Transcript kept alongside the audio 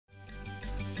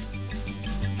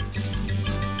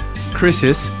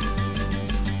crises,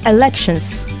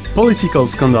 elections, political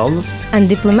scandals, and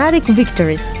diplomatic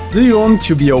victories. Do you want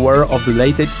to be aware of the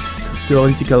latest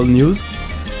political news?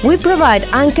 We provide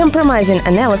uncompromising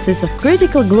analysis of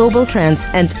critical global trends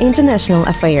and international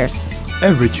affairs.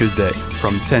 Every Tuesday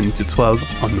from 10 to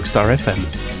 12 on Mostar FM.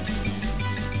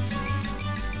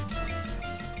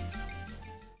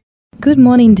 Good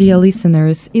morning, dear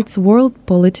listeners. It's World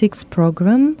Politics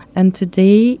program, and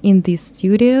today in this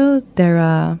studio there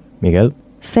are Miguel,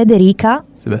 Federica,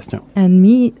 Sebastian, and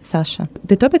me, Sasha.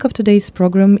 The topic of today's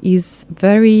program is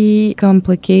very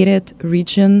complicated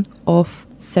region of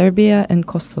Serbia and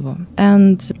Kosovo.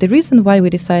 And the reason why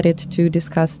we decided to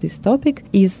discuss this topic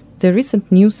is the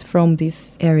recent news from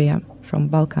this area, from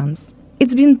Balkans.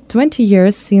 It's been 20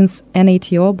 years since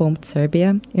NATO bombed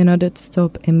Serbia in order to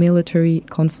stop a military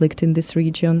conflict in this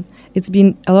region. It's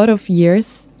been a lot of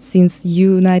years since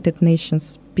United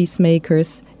Nations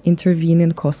peacemakers intervene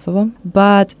in Kosovo.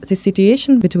 But the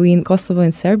situation between Kosovo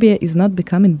and Serbia is not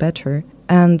becoming better.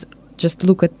 And just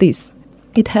look at this.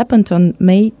 It happened on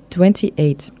May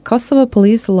 28. Kosovo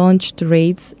police launched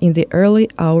raids in the early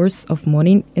hours of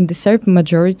morning in the Serb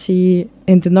majority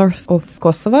in the north of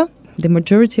Kosovo. The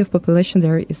majority of population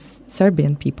there is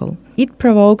Serbian people. It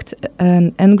provoked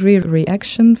an angry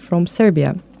reaction from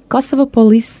Serbia. Kosovo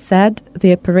police said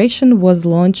the operation was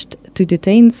launched to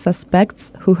detain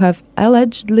suspects who have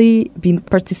allegedly been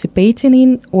participating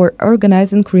in or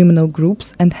organizing criminal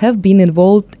groups and have been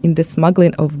involved in the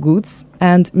smuggling of goods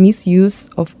and misuse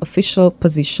of official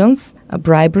positions,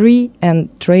 bribery, and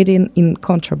trading in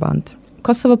contraband.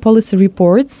 Kosovo police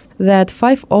reports that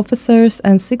 5 officers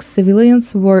and 6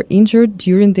 civilians were injured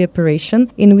during the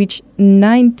operation, in which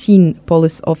 19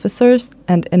 police officers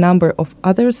and a number of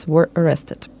others were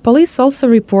arrested. Police also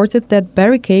reported that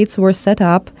barricades were set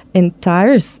up and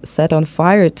tires set on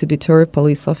fire to deter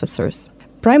police officers.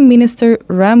 Prime Minister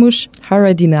Ramush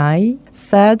Haradinaj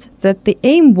said that the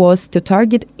aim was to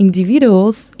target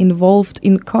individuals involved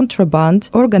in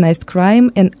contraband, organized crime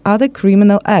and other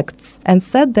criminal acts, and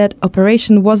said that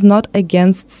operation was not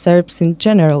against Serbs in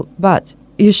general, but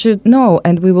you should know,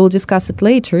 and we will discuss it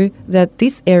later, that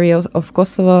this area of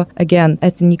Kosovo, again,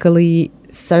 ethnically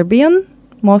Serbian,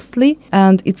 mostly,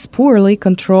 and it's poorly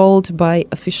controlled by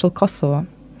official Kosovo.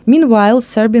 Meanwhile,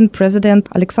 Serbian President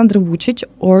Aleksandar Vučić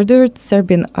ordered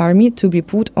Serbian army to be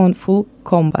put on full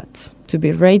combat, to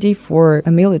be ready for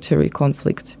a military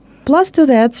conflict. Plus to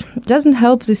that, doesn't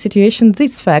help the situation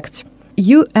this fact.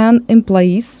 UN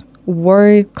employees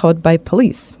were caught by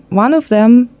police. One of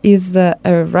them is a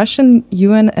Russian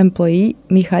UN employee,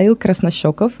 Mikhail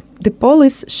Krasnoshokov. The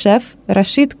police chief,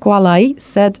 Rashid Kualai,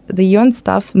 said the UN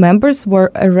staff members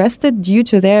were arrested due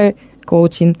to their,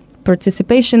 quoting,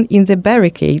 participation in the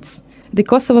barricades. The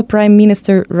Kosovo Prime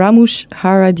Minister Ramush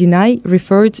Haradinaj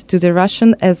referred to the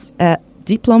Russian as a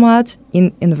diplomat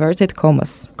in inverted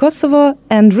commas. Kosovo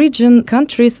and region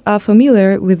countries are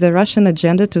familiar with the Russian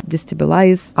agenda to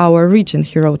destabilize our region,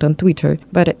 he wrote on Twitter.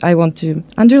 But I want to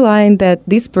underline that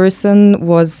this person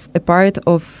was a part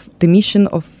of the mission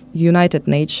of United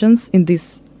Nations in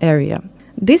this area.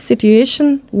 This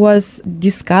situation was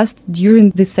discussed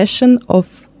during the session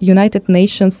of United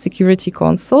Nations Security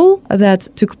Council that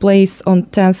took place on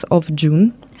 10th of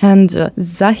June. And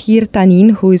Zahir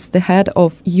Tanin, who is the head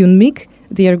of UNMIK,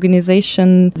 the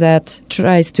organization that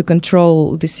tries to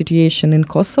control the situation in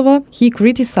Kosovo, he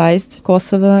criticized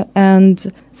Kosovo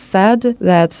and said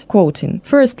that, quoting,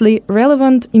 firstly,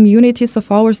 relevant immunities of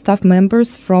our staff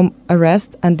members from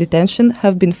arrest and detention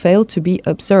have been failed to be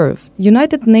observed.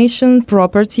 United Nations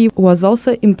property was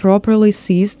also improperly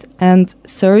seized and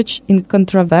searched in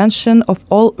contravention of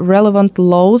all relevant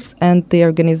laws and the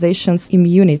organization's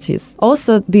immunities.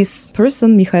 Also, this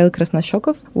person, Mikhail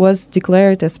Krasnoshokov, was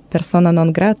declared as persona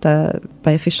non grata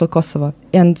by official Kosovo.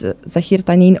 And Zahir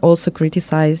Tanin also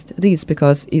criticized this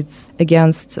because it's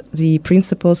against the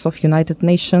principles of United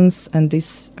Nations and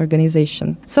this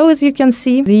organization. So as you can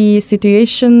see, the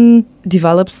situation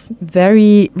develops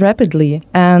very rapidly,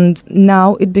 and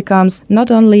now it becomes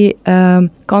not only a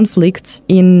conflict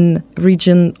in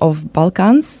region of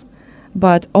Balkans,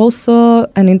 but also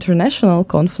an international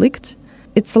conflict.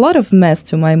 It's a lot of mess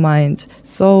to my mind.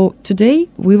 So today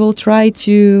we will try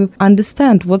to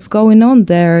understand what's going on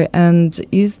there and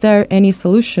is there any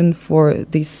solution for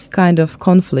this kind of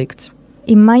conflict.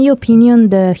 In my opinion,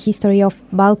 the history of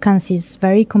Balkans is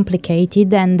very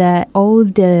complicated, and all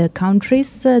the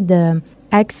countries, the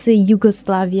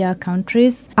ex-Yugoslavia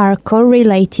countries, are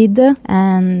correlated,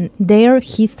 and their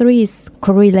history is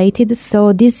correlated.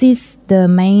 So this is the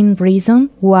main reason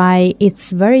why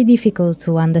it's very difficult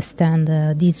to understand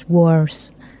these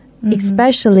wars.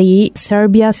 especially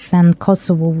Serbia's and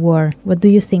Kosovo war. What do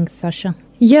you think, Sasha?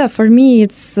 Yeah, for me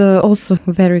it's also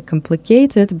very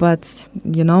complicated, but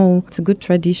it's a good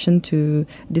tradition to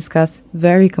discuss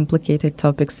very complicated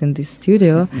topics in this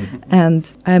studio.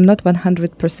 And I'm not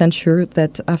 100% sure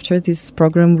that after this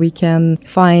program we can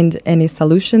find any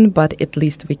solution, but at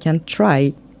least we can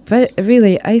try. But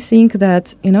really, I think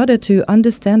that in order to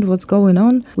understand what's going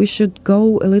on, we should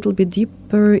go a little bit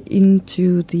deeper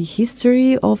into the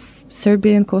history of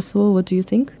Serbia and Kosovo. What do you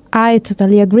think? I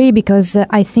totally agree, because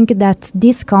I think that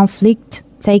this conflict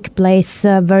take place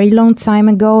a very long time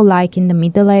ago, like in the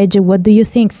Middle Age. What do you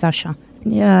think, Sasha?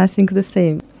 Yeah, I think the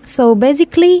same. So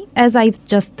basically, as I've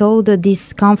just told,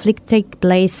 this conflict take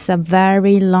place a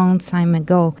very long time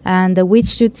ago, and we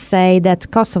should say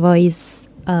that Kosovo is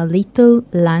a little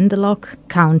landlocked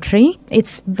country.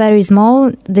 It's very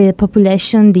small. The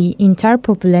population, the entire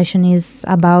population is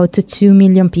about 2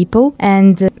 million people,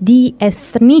 and the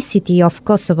ethnicity of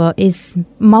Kosovo is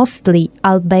mostly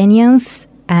Albanians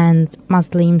and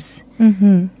Muslims.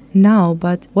 Now,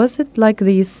 but was it like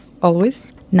this always?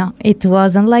 No, it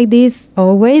wasn't like this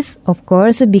always, of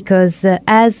course, because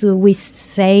as we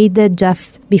said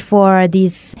just before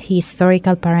this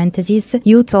historical parenthesis,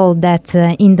 you told that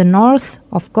in the north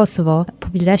of Kosovo,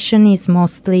 population is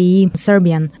mostly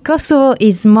Serbian. Kosovo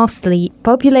is mostly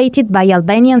populated by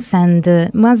Albanians and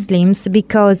Muslims,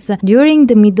 because during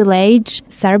the Middle Age,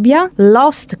 Serbia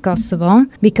lost Kosovo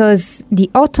because the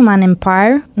Ottoman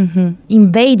Empire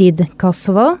invaded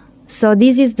Kosovo. So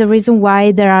this is the reason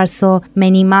why there are so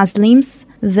many Muslims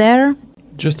there.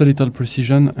 Just a little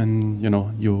precision, and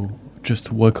you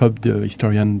just woke up the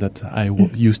historian that I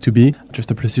used to be.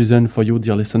 Just a precision for you,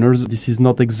 dear listeners. This is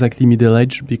not exactly Middle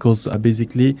Age, because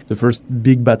basically the first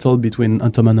big battle between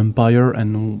Ottoman Empire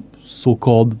and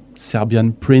so-called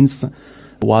Serbian prince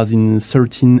was in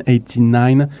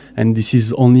 1389, and this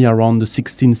is only around the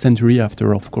 16th century,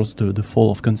 after, of course, the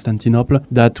fall of Constantinople,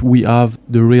 that we have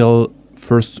the real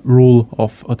first rule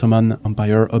of Ottoman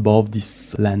Empire above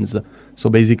these lands. So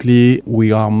basically,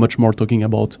 we are much more talking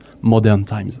about modern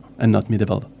times and not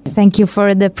medieval. Thank you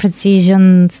for the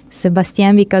precision,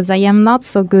 Sebastian, because I am not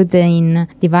so good in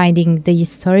dividing the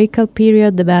historical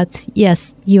period, but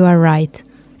yes, you are right.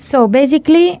 So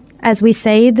basically, as we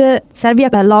said, Serbia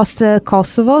lost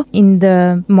Kosovo in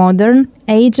the modern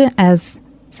age, as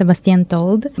Sebastian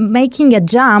told, making a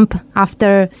jump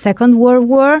after Second World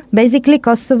War. Basically,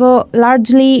 Kosovo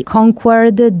largely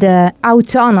conquered the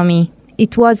autonomy.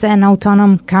 It was an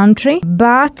autonomous country,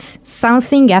 but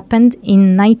something happened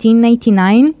in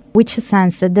 1999, which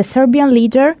sense the Serbian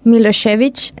leader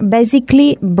Milosevic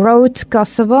basically brought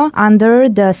Kosovo under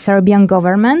the Serbian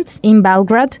government in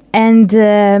Belgrade, and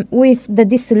with the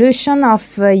dissolution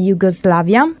of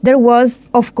Yugoslavia, there was,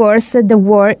 of course, the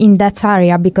war in that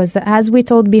area, because as we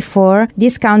told before,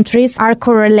 these countries are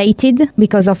correlated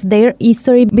because of their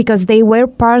history, because they were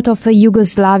part of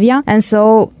Yugoslavia, and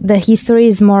so the history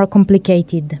is more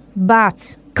complicated.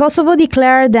 But Kosovo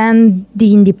declared then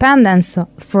the independence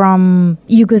from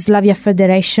Yugoslavia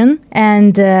Federation,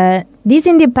 and this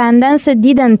independence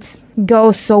didn't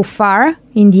go so far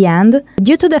in the end,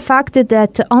 due to the fact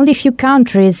that only few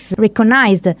countries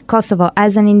recognized Kosovo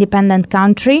as an independent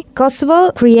country.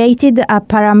 Kosovo created a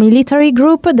paramilitary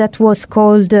group that was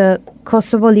called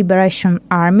Kosovo Liberation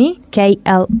Army,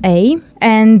 KLA,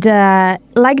 and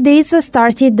like this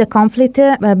started the conflict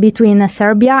between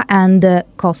Serbia and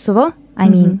Kosovo. I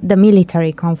mean, the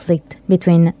military conflict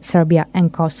between Serbia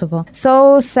and Kosovo.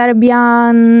 So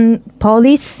Serbian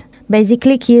police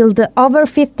basically killed over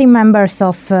 50 members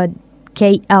of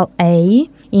KLA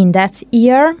in that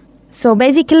year. So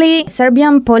basically,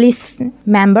 Serbian police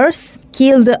members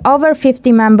killed over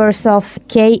 50 members of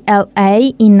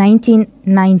KLA in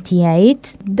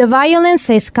 1998. The violence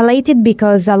escalated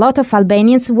because a lot of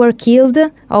Albanians were killed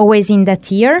always in that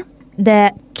year.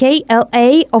 The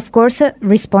KLA, of course,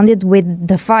 responded with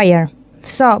the fire.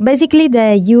 So basically,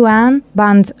 the UN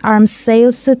banned arms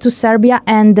sales to Serbia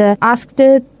and asked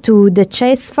to the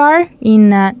ceasefire in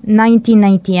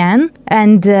 1990,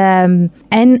 and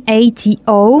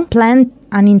NATO planned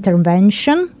an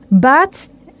intervention. But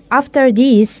after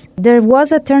this, there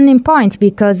was a turning point,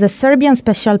 because the Serbian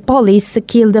Special Police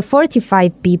killed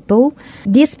 45 people.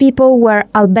 These people were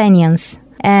Albanians.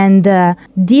 And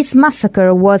this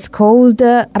massacre was called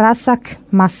Rasak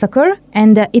Massacre,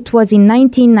 and it was in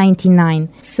 1999.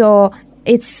 So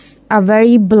it's a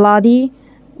very bloody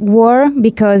war,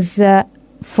 because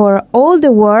for all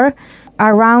the war,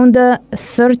 around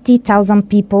 30,000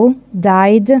 people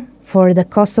died for the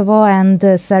Kosovo and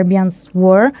Serbians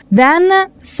war.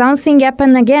 Then something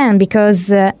happened again, because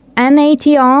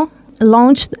NATO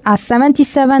launched a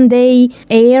 77-day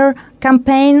air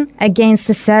campaign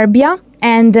against Serbia.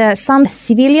 And some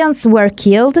civilians were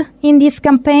killed in this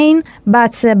campaign,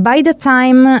 but by the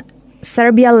time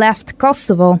Serbia left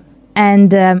Kosovo and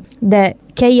the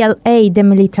KLA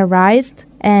demilitarized,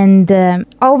 and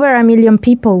over 1 million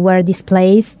people were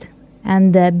displaced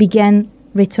and began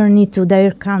returning to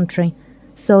their country.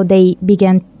 So they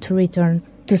began to return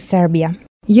to Serbia.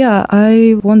 Yeah,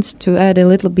 I want to add a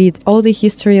little bit. All the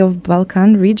history of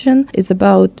Balkan region is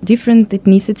about different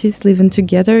ethnicities living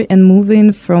together and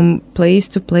moving from place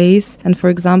to place. And for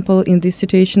example, in this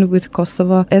situation with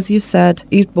Kosovo, as you said,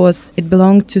 it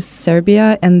belonged to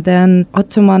Serbia, and then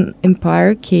Ottoman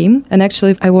Empire came. And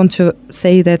actually, I want to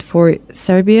say that for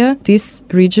Serbia, this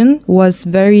region was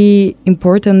very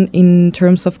important in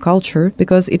terms of culture,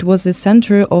 because it was the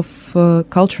center of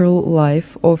cultural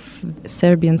life of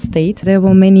Serbian state. There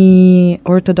were many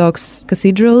Orthodox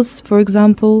cathedrals, for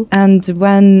example, and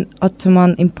when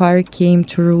Ottoman Empire came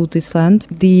to rule this land,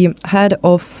 the head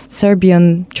of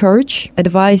Serbian church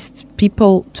advised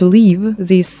people to leave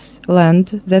this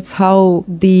land. That's how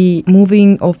the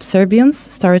moving of Serbians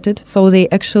started. So they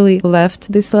actually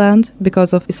left this land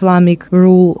because of Islamic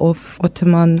rule of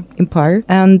Ottoman Empire.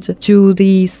 And to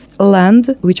this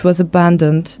land, which was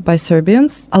abandoned by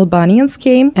Serbians, Albanians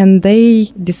came, and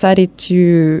they decided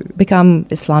to become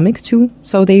Islamic too.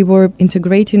 So they were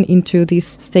integrating into this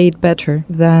state better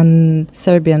than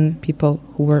Serbian people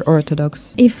who were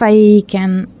Orthodox. If I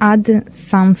can add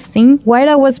something, while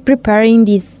I was preparing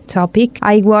this topic,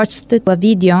 I watched a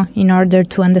video in order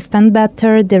to understand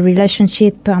better the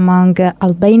relationship among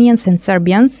Albanians and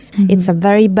Serbians. Mm-hmm. It's a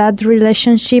very bad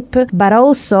relationship, but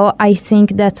also I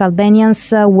think that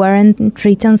Albanians weren't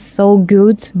treated so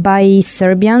good by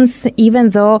Serbians, even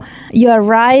though you are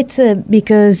right,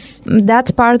 because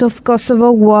that part of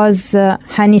Kosovo was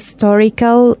an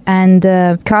historical and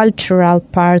cultural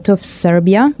part of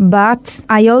Serbia. But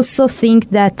I also think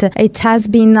that it has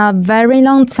been a very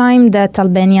long time that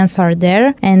Albanians are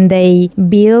there, and they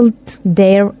built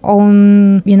their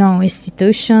own,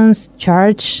 institutions,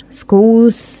 church,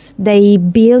 schools. They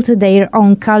built their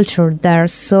own culture there.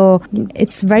 So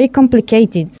it's very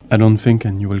complicated. I don't think,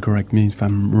 and you will correct me if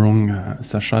I'm wrong,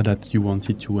 Sasha, that you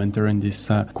wanted to enter in this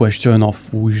question of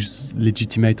who is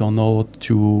legitimate or not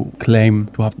to claim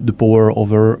to have the power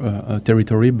over a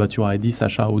territory, but your idea,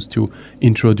 Sasha, was to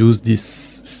introduce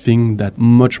this thing that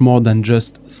much more than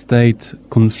just state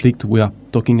conflict, we are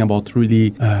talking about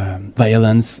really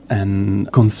violence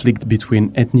and conflict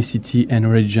between ethnicity and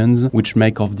religions, which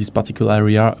make of this particular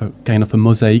area a kind of a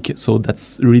mosaic. So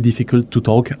that's really difficult to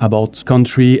talk about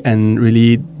country and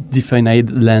really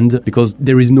defined land, because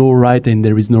there is no right and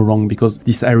there is no wrong, because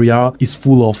this area is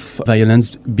full of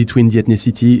violence between the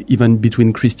ethnicity, even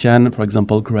between Christian, for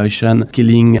example, Croatian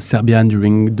killing Serbian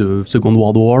during the Second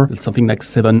World War, something like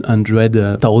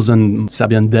 700,000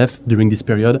 Serbian deaths during this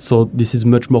period. So this is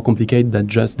much more complicated than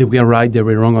just they were right, they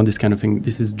were wrong on this kind of thing.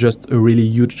 This is just a really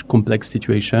huge, complex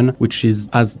situation, which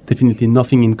has definitely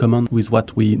nothing in common with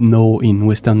what we know in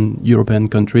Western European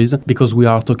countries, because we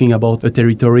are talking about a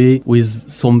territory with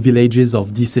some villages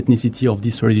of this ethnicity, of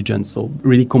this religion. So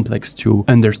really complex to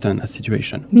understand a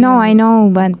situation. No, I know,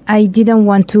 but I didn't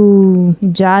want to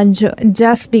judge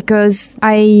just because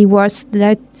I watched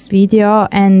that video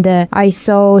and I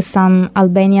saw some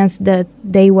Albanians that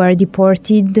they were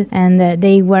deported and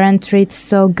they weren't treated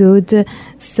so good.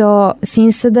 So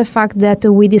since the fact that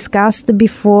we discussed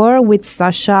before with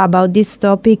Sasha about this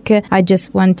topic, I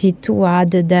just wanted to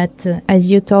add that,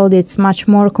 as you told, it's much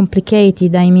more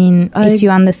complicated. I mean, if you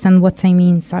understand what I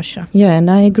mean, Sasha. Yeah, and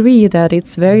I agree that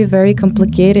it's very, very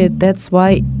complicated. That's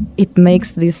why it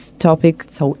makes this topic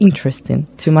so interesting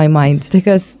to my mind.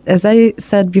 Because as I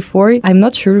said before, I'm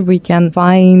not sure we can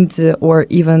find or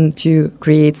even to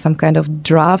create some kind of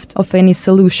draft of any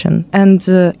solution. And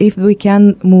if we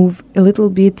can move a little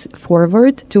bit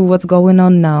forward to what's going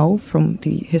on now from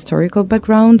the historical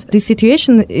background, the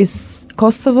situation is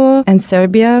Kosovo and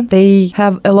Serbia, they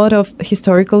have a lot of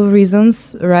historical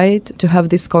reasons, right, to have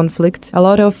this conflict, a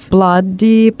lot of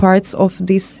bloody parts of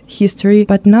this history.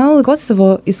 But now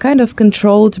Kosovo is kind of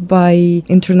controlled by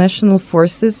international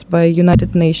forces, by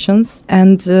United Nations,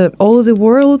 and all the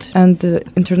world and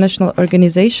international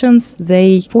organizations,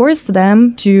 they force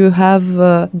them to have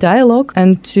dialogue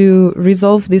and to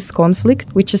resolve this conflict,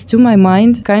 which is, to my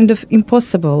mind, kind of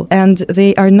impossible. And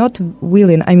they are not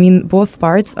willing, I mean, both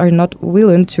parts are not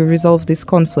willing to resolve this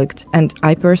conflict. And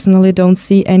I personally don't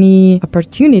see any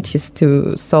opportunities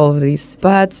to solve this.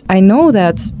 But I know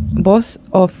that both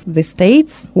of the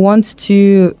states want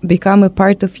to become a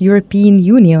part of European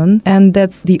Union, and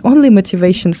that's the only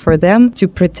motivation for them to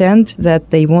pretend that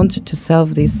they want to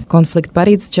solve this conflict. But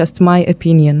it's just my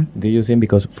opinion. Do you think,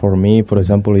 because for me, for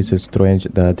example, it's strange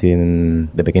that in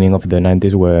the beginning of the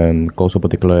 90s, when Kosovo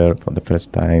declared for the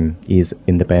first time its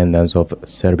independence of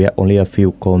Serbia, only a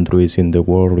few countries in the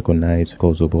world recognize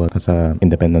Kosovo as an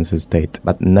independent state.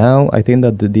 But now I think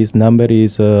that this number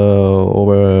is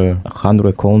over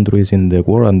 100 countries in the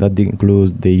world, and that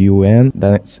includes the UN,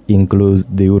 that includes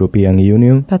the European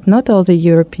Union. But not all the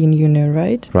European Union,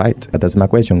 right? Right, but that's my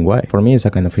question. Why? For me, it's a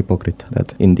kind of hypocrite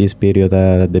that in this period,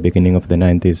 at the beginning of the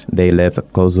 90s, they left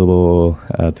Kosovo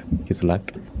at his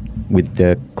luck, with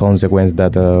the consequence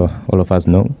that all of us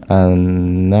know.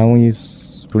 And now it's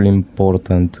really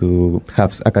important to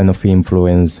have a kind of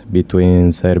influence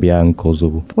between Serbia and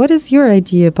Kosovo. What is your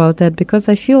idea about that? Because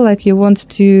I feel like you want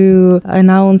to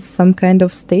announce some kind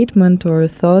of statement or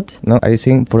thought. No, I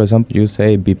think, for example, you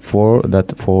say before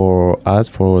that for us,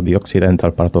 for the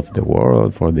occidental part of the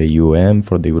world, for the UN,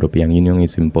 for the European Union,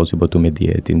 it's impossible to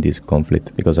mediate in this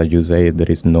conflict. Because as you say, there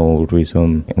is no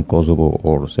reason in Kosovo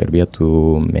or Serbia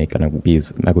to make a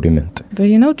peace agreement.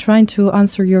 But trying to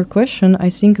answer your question, I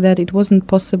think that it wasn't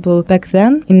possible back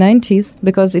then in 90s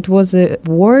because it was a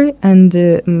war and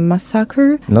a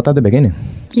massacre. Not at the beginning.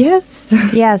 Yes.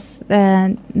 Yes,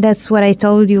 that's what I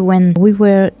told you when we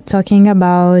were talking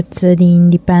about the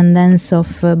independence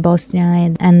of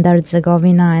Bosnia and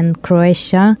Herzegovina and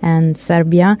Croatia and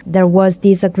Serbia. There was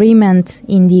this agreement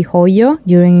in the Hoyo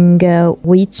during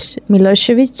which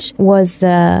Milosevic was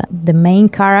the main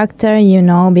character,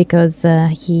 because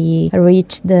he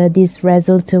reached this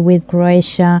result with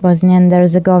Croatia, Bosnia and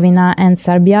Herzegovina and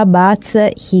Serbia, but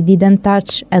he didn't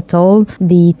touch at all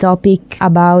the topic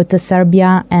about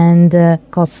Serbia and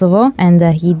Kosovo, and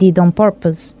he did on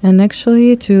purpose. And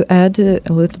actually, to add a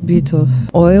little bit of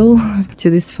oil to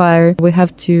this fire, we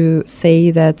have to say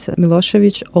that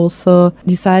Milosevic also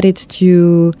decided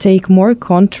to take more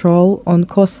control on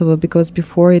Kosovo, because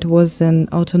before it was an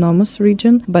autonomous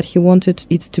region, but he wanted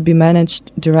it to be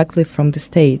managed directly from the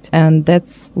state. And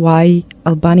that's why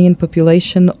Albanian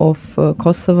population of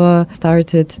Kosovo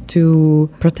started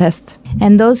to protest.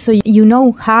 And also,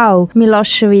 how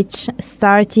Milosevic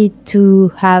started to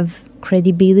have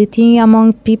credibility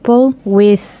among people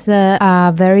with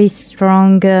a very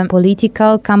strong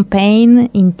political campaign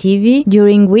in TV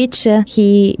during which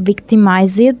he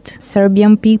victimized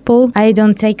Serbian people. I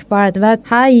don't take part, but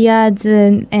I had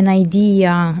an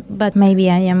idea, but maybe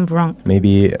I am wrong.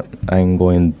 Maybe I'm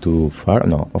going too far.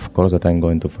 No, of course that I'm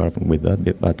going too far with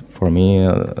that, but for me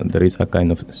there is a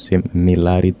kind of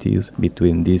similarities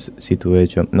between this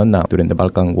situation, not now, during the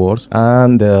Balkan Wars,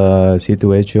 and the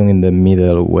situation in the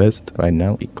Middle West right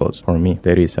now, because for me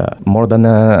there is more than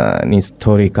an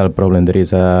historical problem. There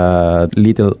is a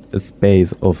little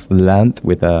space of land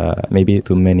with maybe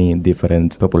too many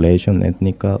different population,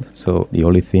 ethnical. So the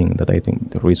only thing that I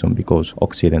think the reason because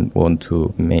Occident want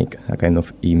to make a kind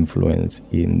of influence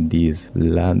in this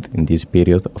land in this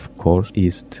period, of course,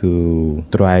 is to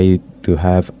try to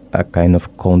have a kind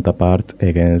of counterpart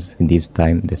against, in this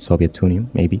time, the Soviet Union,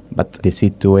 maybe. But the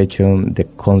situation, the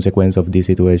consequence of this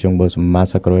situation was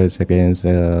massacres against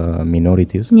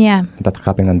minorities. Yeah. That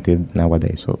happened until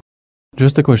nowadays. So.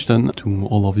 Just a question to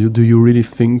all of you. Do you really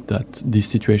think that this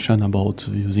situation about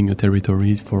using a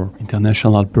territory for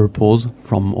international purpose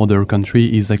from other country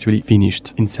is actually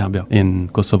finished in Serbia, in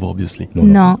Kosovo, obviously?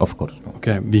 No. Of course.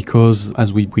 Okay, because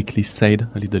as we quickly said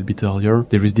a little bit earlier,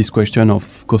 there is this question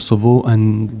of Kosovo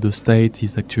and the state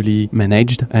is actually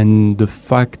managed, and the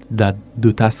fact that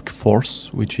the task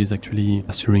force, which is actually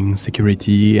assuring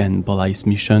security and police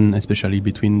mission, especially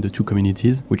between the two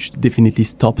communities, which definitely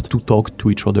stopped to talk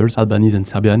to each other, Albanese and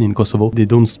Serbian in Kosovo. They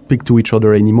don't speak to each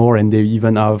other anymore, and they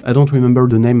even have, I don't remember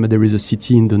the name, but there is a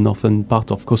city in the northern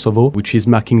part of Kosovo, which is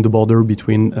marking the border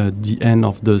between the end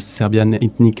of the Serbian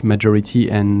ethnic majority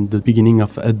and the beginning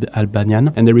of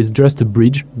Albanian. And there is just a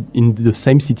bridge in the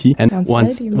same city, and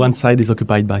one side is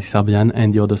occupied by Serbian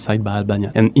and the other side by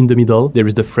Albanian. And in the middle, there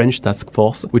is the French task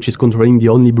force, which is controlling the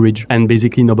only bridge. And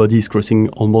basically nobody is crossing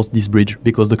almost this bridge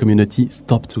because the community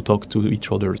stopped to talk to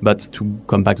each other. But to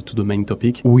come back to the main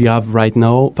topic, we have have right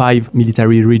now 5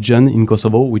 military regions in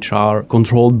Kosovo, which are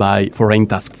controlled by foreign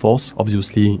task force,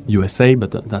 obviously USA,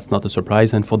 but that's not a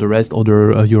surprise. And for the rest,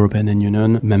 other European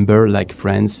Union member like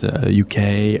France,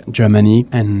 UK, Germany,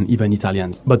 and even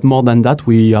Italians. But more than that,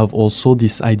 we have also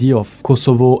this idea of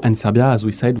Kosovo and Serbia, as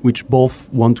we said, which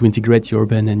both want to integrate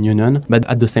European Union. But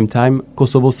at the same time,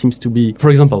 Kosovo seems to be, for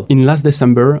example, in last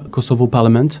December, Kosovo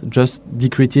Parliament just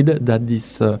decreed that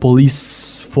this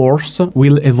police force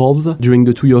will evolve during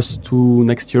the 2 years to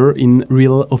next year in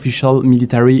real official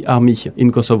military army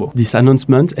in Kosovo. This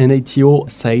announcement, NATO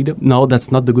said, no,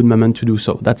 that's not the good moment to do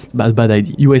so. That's a bad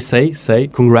idea. USA say,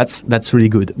 congrats, that's really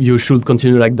good. You should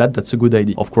continue like that. That's a good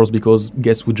idea. Of course, because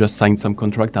guess who just signed some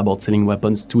contract about selling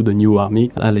weapons to the new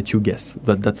army? I'll let you guess,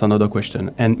 but that's another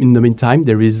question. And in the meantime,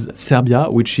 there is Serbia,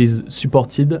 which is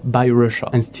supported by Russia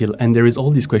and there is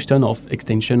all this question of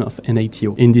extension of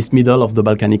NATO in this middle of the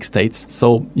Balkanic states.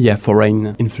 So yeah,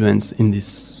 foreign influence in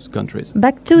these countries.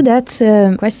 Back to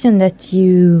that question that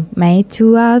you made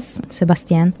to us,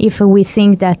 Sebastian, if we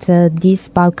think that this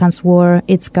Balkans war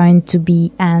it's going to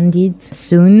be ended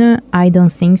soon, I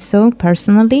don't think so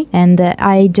personally, and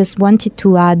I just wanted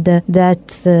to add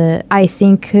that I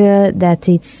think that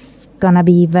it's gonna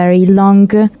be very long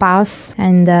path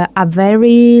and a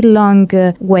very long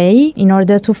way in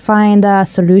order to find a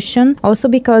solution. Also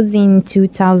because in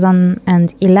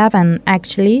 2011,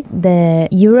 actually, the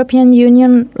European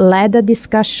Union led a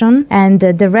discussion and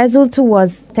the result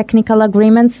was technical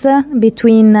agreements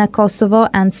between Kosovo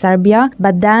and Serbia.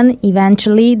 But then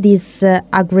eventually this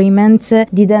agreement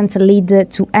didn't lead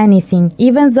to anything.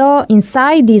 Even though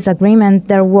inside this agreement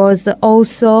there was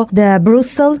also the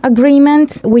Brussels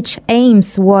Agreement, which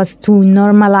aims was to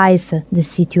normalize the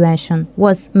situation,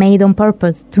 was made on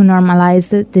purpose to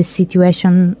normalize the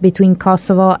situation between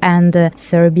Kosovo and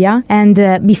Serbia. And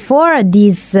before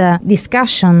this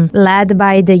discussion led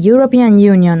by the European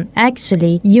Union,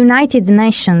 actually United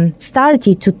Nations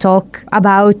started to talk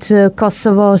about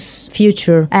Kosovo's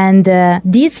future. And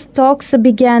these talks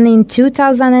began in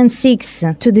 2006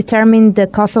 to determine the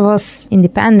Kosovo's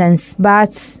independence.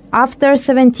 But after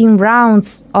 17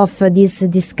 rounds of these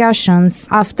discussions,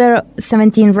 after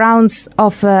 17 rounds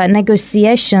of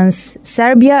negotiations,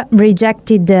 Serbia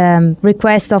rejected the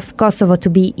request of Kosovo to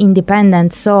be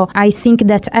independent. So I think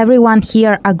that everyone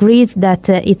here agrees that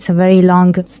it's a very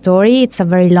long story, it's a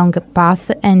very long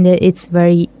path, and it's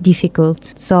very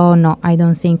difficult. So no, I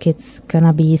don't think it's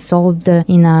gonna be solved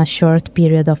in a short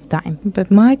period of time.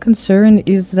 But my concern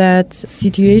is that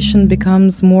situation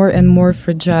becomes more and more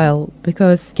fragile,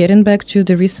 because getting back to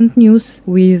the recent news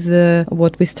with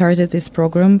what we started this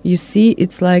program, you see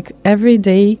it's like every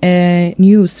day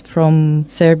news from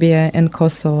Serbia and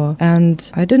Kosovo.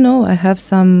 And I don't know, I have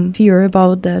some fear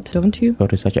about that, don't you?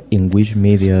 Sorry, Sasha, in which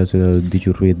media did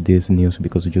you read this news?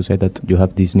 Because you said that you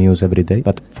have this news every day,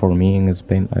 but for me in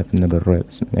Spain, I've never read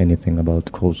anything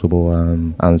about Kosovo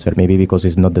answer. Maybe because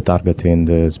it's not the target in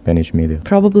the Spanish media.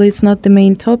 Probably it's not the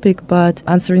main topic, but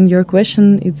answering your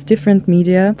question, it's different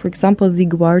media. For example, The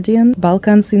Guardian,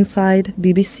 Balkans Inside,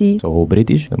 BBC. So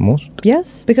British, the most?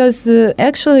 Yes, because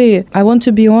actually, I want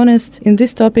to be honest, in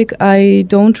this topic, I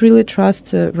don't really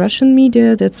trust Russian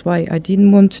media. That's why I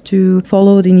didn't want to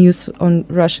follow the news on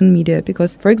Russian media.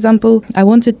 Because, for example, I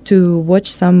wanted to watch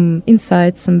some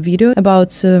insights, some video about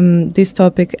this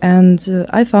topic, and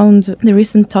I found the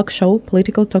recent talk show,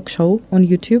 political talk show on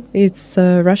YouTube. It's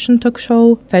a Russian talk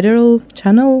show, federal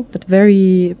channel, but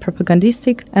very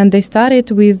propagandistic. And they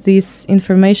started with this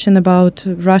information about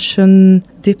Russian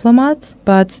diplomat,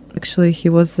 but actually he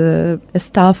was a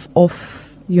staff of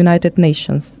United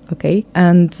Nations, okay?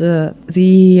 And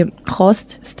the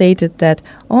host stated that,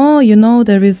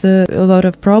 there is a lot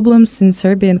of problems in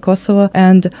Serbia and Kosovo,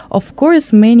 and of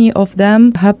course many of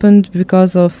them happened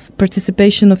because of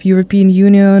participation of European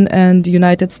Union and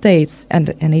United States,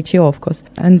 and NATO, of course.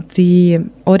 And the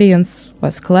audience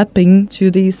was clapping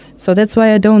to this. So that's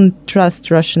why I don't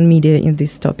trust Russian media in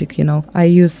this topic, I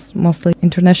use mostly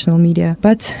international media.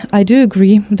 But I do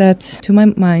agree that, to my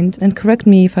mind, and correct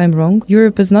me if I'm wrong,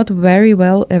 Europe is not very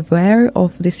well aware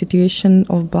of the situation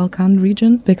of Balkan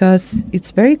region, because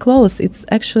it's very close. It's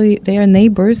actually, they are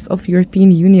neighbors of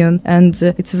European Union, and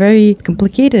it's very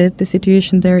complicated, the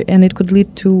situation there, and it could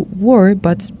lead to war,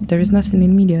 but there is nothing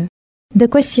in media. The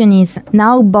question is,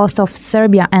 now both of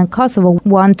Serbia and Kosovo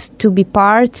want to be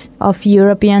part of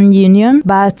European Union,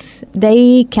 but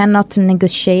they cannot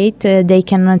negotiate, they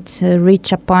cannot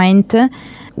reach a point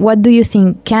what do you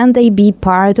think? Can they be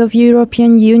part of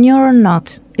European Union or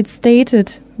not? It's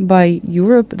stated by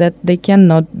Europe that they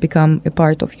cannot become a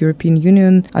part of European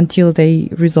Union until they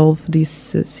resolve this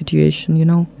situation, you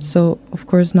know. So, of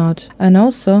course not. And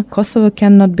also, Kosovo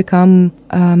cannot become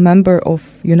a member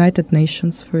of United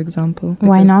Nations, for example.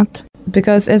 Why not?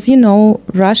 Because, as you know,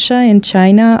 Russia and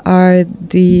China are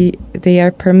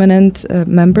permanent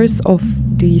members of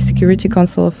the Security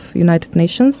Council of United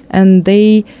Nations, and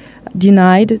they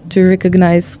denied to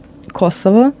recognize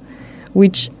Kosovo,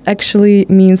 which actually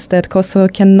means that Kosovo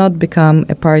cannot become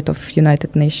a part of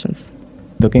United Nations.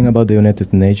 Talking about the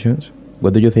United Nations,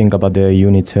 what do you think about the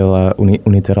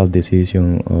unilateral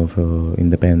decision of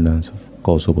independence of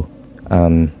Kosovo?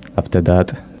 After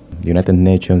that, the United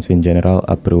Nations in general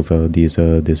approve this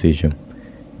decision,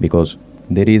 because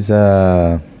there is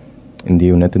in the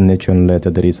United Nations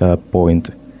letter there is a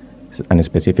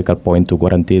specific point to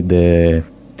guarantee the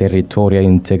territorial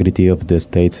integrity of the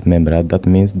state's member. That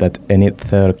means that any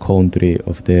third country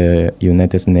of the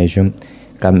United Nations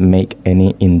can make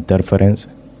any interference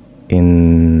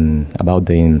in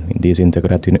this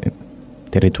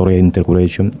territorial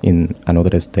integration in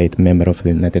another state member of the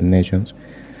United Nations.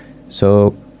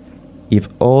 So, if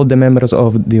all the members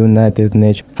of the United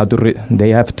Nations they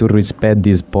have to respect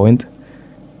this point,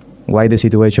 why the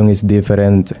situation is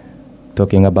different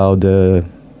talking about the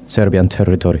Serbian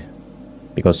territory?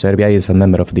 Because Serbia is a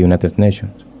member of the United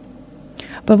Nations.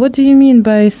 But what do you mean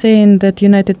by saying that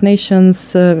United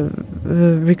Nations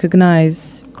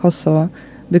recognize Kosovo?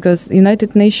 Because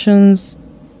United Nations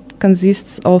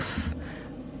consists of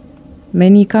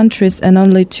many countries, and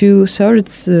only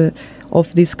 2/3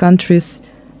 of these countries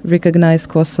recognize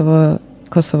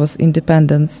Kosovo's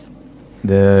independence.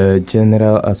 The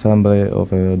General Assembly of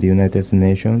the United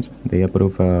Nations, they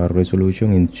approved a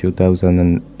resolution in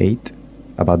 2008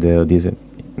 about this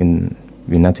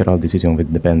unilateral decision of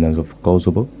independence of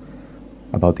Kosovo,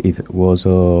 about if it was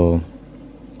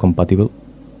compatible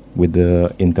with the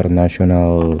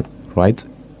international rights.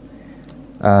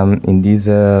 In this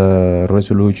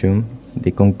resolution,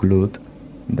 they conclude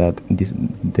that this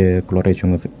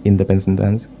declaration of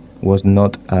independence was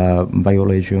not a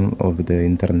violation of the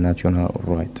international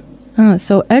right.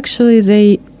 So actually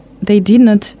they did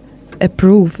not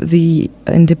approve the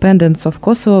independence of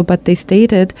Kosovo, but they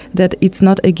stated that it's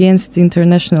not against the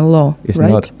international law, It's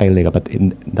right? not illegal, but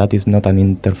that is not an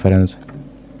interference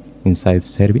inside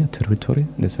Serbia territory,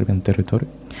 the Serbian territory?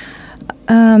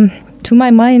 To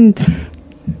my mind,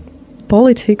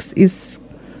 politics is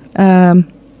a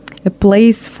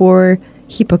place for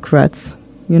hypocrites,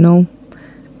 you know.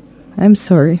 I'm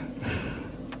sorry.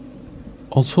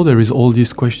 Also, there is all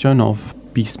this question of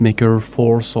peacemaker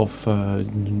force of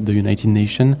the United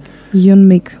Nations.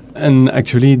 UNMIC. And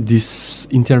actually, this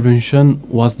intervention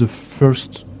was the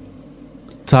first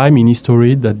time in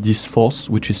history that this force,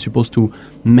 which is supposed to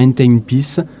maintain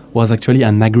peace, was actually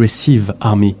an aggressive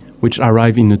army, which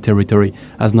arrived in the territory,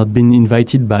 has not been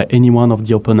invited by any one of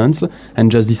the opponents,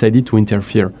 and just decided to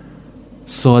interfere.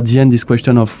 So at the end, this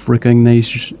question of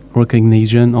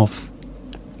recognition of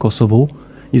Kosovo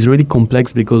is really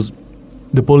complex, because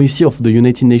the policy of the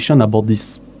United Nations about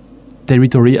this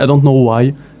territory, I don't know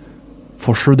why.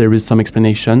 For sure there is some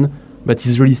explanation, but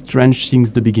it's really strange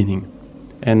since the beginning.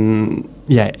 And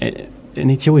yeah,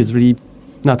 NATO is really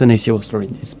not an NATO story.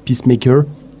 This peacemaker,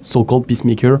 so-called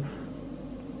peacemaker,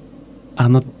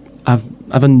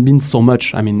 haven't been so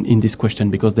much, in this question,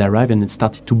 because they arrived and it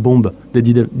started to bomb. They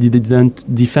didn't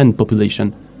defend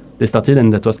population. They started,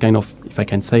 and that was kind of, if I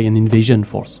can say, an invasion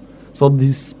force. So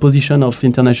this position of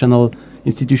international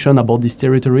institution about this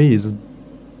territory is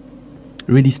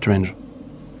really strange.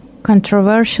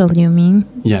 Controversial, you mean?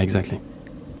 Yeah, exactly.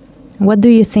 What do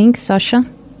you think, Sasha?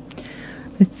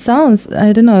 It sounds,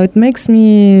 I don't know, it makes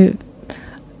me...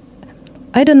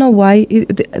 I don't know why.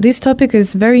 This topic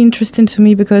is very interesting to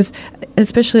me, because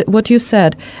especially what you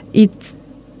said, it's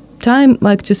time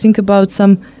to think about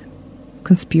some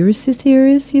conspiracy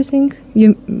theories, you think?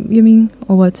 You mean,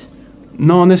 or what?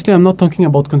 No, honestly, I'm not talking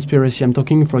about conspiracy. I'm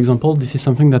talking, for example, this is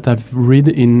something that I've read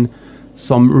in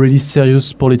some really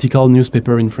serious political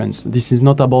newspaper in France. This is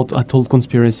not about at all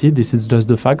conspiracy. This is just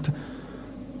the fact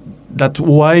that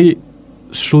why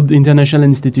should international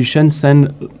institutions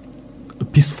send a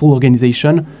peaceful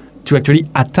organization to actually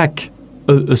attack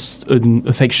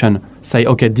a faction? Say,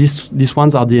 okay, these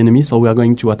ones are the enemy, so we are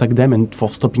going to attack them and for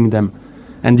stopping them.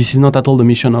 And this is not at all the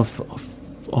mission of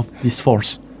this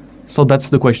force. So that's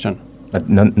the question. But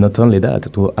not only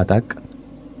that, to attack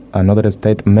another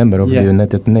state member of the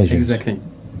United Nations. Exactly.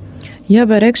 Yeah,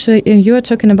 but actually, you are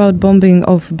talking about bombing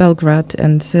of Belgrade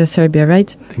and Serbia,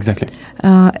 right? Exactly.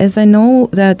 As I know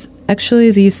that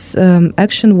actually this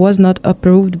action was not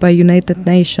approved by United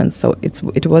Nations, so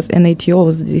it was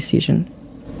NATO's decision.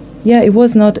 Yeah, it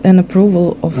was not an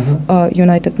approval of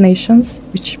United Nations,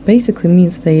 which basically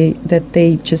means that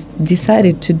they just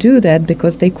decided to do that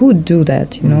because they could do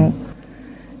that, you know.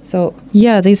 So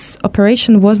yeah, this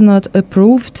operation was not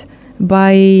approved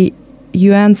by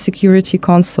UN Security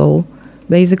Council.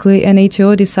 Basically,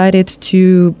 NATO decided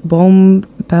to bomb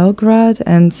Belgrade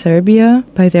and Serbia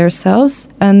by themselves,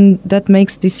 and that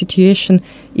makes the situation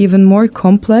even more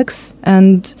complex.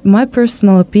 And my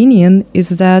personal opinion is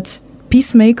that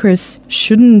peacemakers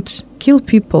shouldn't kill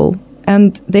people.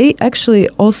 And they actually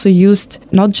also used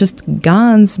not just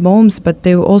guns, bombs, but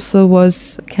there also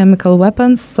was chemical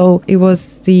weapons. So it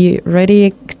was the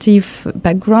radioactive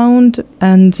background,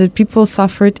 and people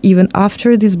suffered even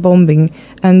after this bombing.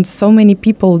 And so many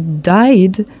people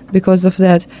died because of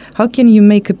that. How can you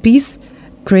make a peace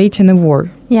creating a war?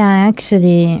 Yeah,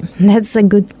 actually, that's a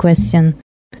good question.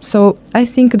 So I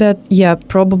think that, yeah,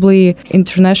 probably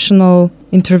international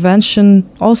intervention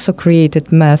also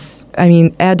created mess. I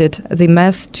mean, added the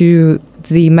mess to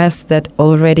the mess that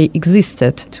already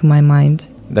existed, to my mind.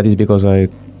 That is because I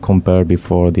compared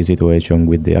before the situation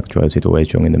with the actual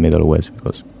situation in the Middle West,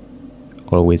 because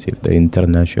always if the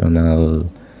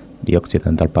the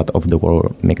occidental part of the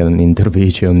world make an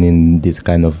intervention in this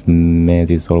kind of mess,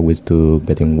 it's always to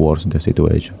getting worse the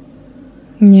situation.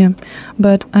 Yeah,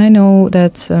 but I know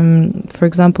that, for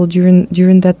example,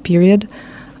 during that period,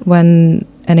 when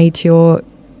NATO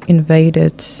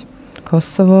invaded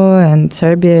Kosovo and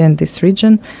Serbia and this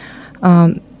region,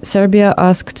 Serbia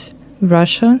asked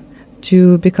Russia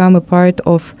to become a part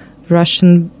of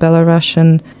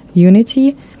Russian-Belarusian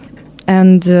unity,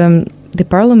 and the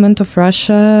parliament of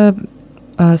Russia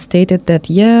stated that,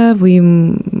 yeah, we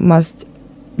must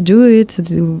do it,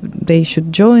 they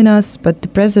should join us, but the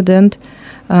president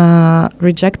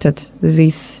rejected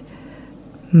this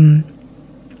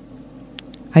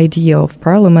idea of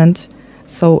parliament.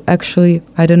 So actually,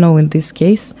 I don't know in this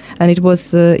case, and it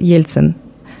was Yeltsin,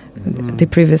 the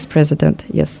previous president,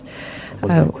 yes.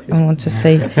 I want to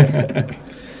say.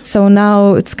 So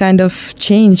now it's kind of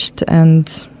changed,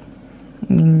 and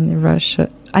in Russia,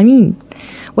 I mean,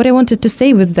 what I wanted to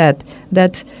say with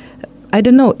that I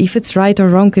don't know if it's right or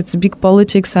wrong. It's big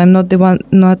politics. I'm not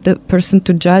the person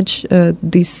to judge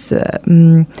these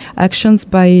actions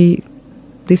by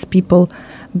these people,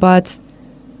 but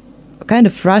kind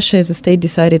of Russia as a state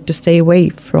decided to stay away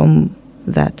from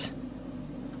that.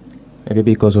 Maybe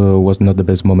because it was not the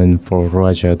best moment for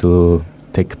Russia to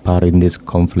take part in this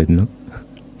conflict, no?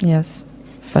 Yes,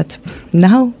 but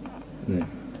now,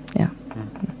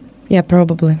 yeah,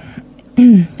 probably.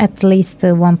 At least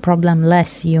one problem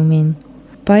less, you mean?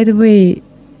 By the way,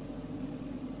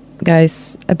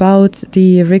 guys, about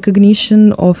the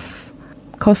recognition of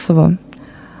Kosovo,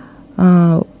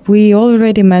 we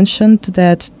already mentioned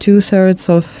that 2/3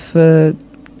 of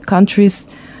countries,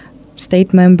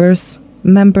 state members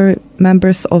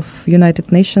of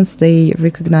United Nations, they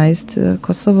recognized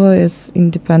Kosovo as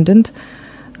independent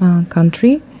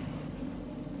country.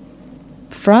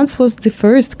 France was the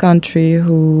first country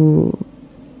who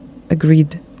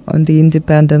agreed on the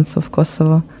independence of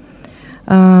Kosovo.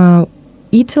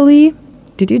 Italy,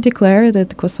 did you declare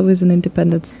that Kosovo is an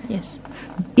independent? Yes.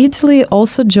 Italy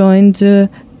also joined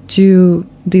to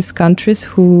these countries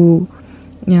who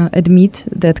admit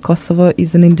that Kosovo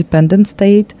is an independent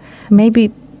state. Maybe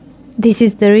this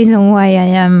is the reason why I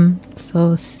am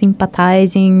so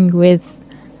sympathizing with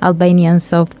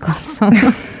Albanians of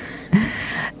Kosovo.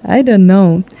 I don't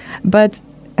know, but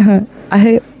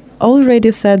I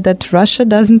already said that Russia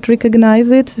doesn't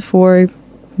recognize it for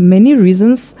many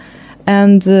reasons,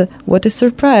 and what a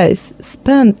surprise,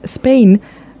 Spain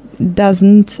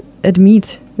doesn't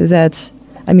admit that,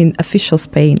 I mean official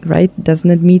Spain, right,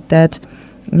 doesn't admit that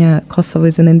Kosovo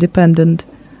is an independent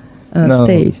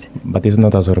state. But it's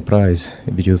not a surprise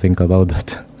if you think about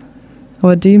that.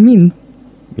 What do you mean?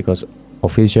 Because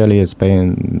officially,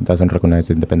 Spain doesn't recognize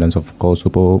the independence of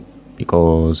Kosovo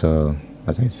because,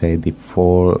 as I said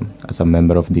before, as a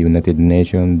member of the United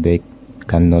Nations, they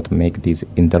cannot make this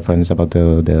interference about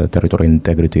the territorial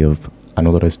integrity of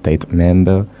another state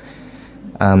member.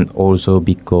 And also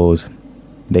because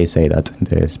they say that,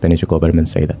 the Spanish government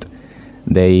say that,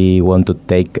 they want to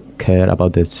take care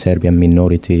about the Serbian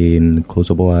minority in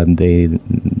Kosovo, and they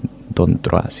don't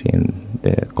trust in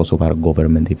the Kosovar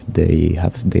government if they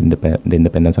have the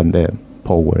independence and the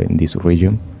power in this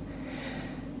region.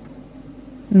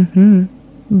 Mm-hmm.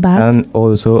 But and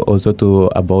also to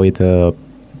avoid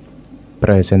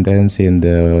precedence in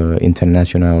the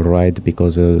international right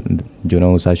because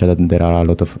Sasha, that there are a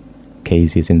lot of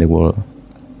cases in the world.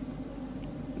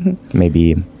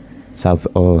 Maybe South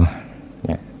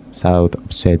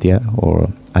Ossetia or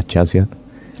Abkhazia.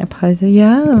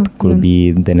 Abkhazia, Could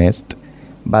be the next.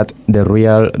 But the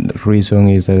real reason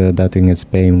is that in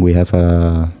Spain we have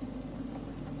a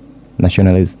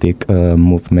nationalistic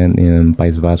movement in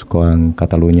País Vasco and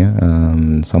Catalonia,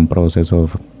 some process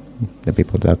of the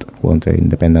people that want the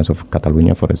independence of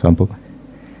Catalonia, for example.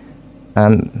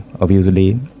 And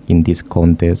obviously, in this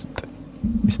context,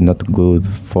 it's not good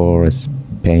for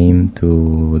Spain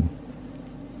to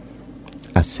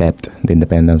accept the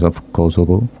independence of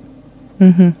Kosovo.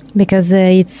 Because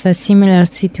it's a similar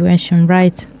situation,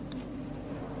 right?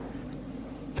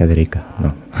 Federica,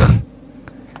 no.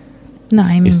 No,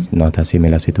 I mean... It's not a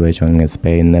similar situation. In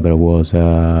Spain never was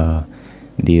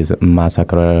this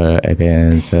massacre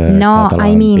against no, Catalan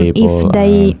I mean, people. if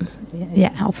they...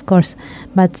 yeah, of course.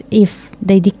 But if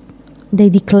they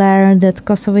declare that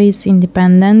Kosovo is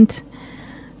independent,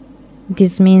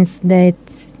 this means that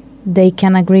they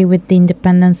can agree with the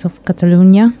independence of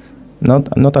Catalonia?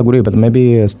 Not agree, but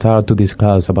maybe start to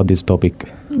discuss about this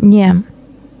topic. Yeah.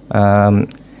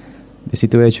 The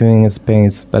situation in Spain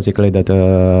is basically that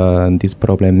this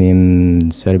problem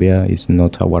in Serbia is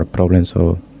not our problem,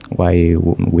 so why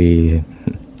we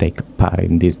take part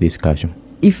in this discussion?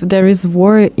 If there is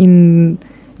war in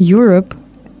Europe,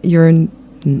 your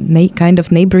kind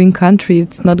of neighboring country,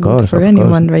 it's not good for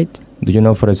anyone, right? Do you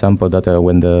know, for example, that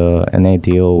when the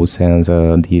NATO sends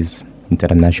this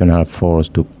international force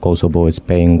to Kosovo,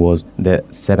 Spain was the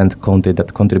 7th country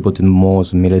that contributed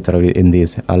most militarily in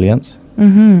this alliance?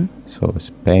 So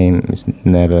Spain is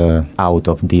never out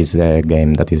of this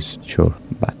game, that is sure.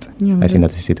 But I think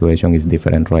that the situation is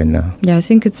different right now. Yeah, I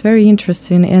think it's very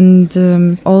interesting.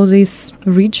 And all these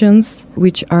regions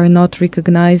which are not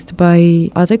recognized by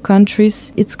other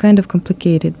countries, it's kind of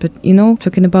complicated. But,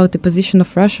 talking about the position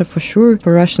of Russia, for sure,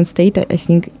 for Russian state, I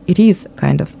think it is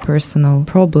kind of personal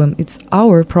problem. It's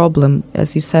our problem.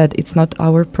 As you said, it's not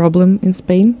our problem in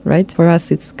Spain, right? For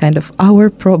us, it's kind of our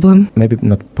problem. Maybe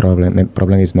not problem.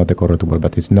 Problem is not the correct word,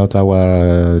 but it's not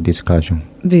our discussion.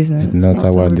 Business. It's not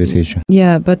our decision.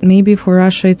 Yeah, but maybe for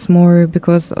Russia it's more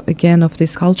because, again, of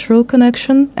this cultural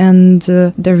connection. And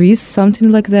there is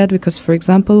something like that because, for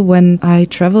example, when I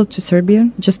traveled to Serbia,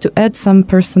 just to add some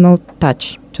personal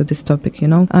touch to this topic,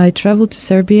 I traveled to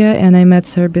Serbia and I met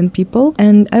Serbian people,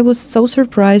 and I was so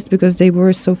surprised because they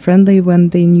were so friendly when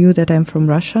they knew that I'm from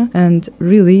Russia. And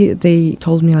really, they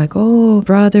told me like, oh,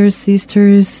 brothers,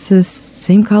 sisters,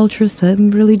 same culture,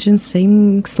 same religion,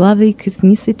 same Slavic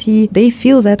ethnicity. They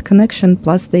feel that connection,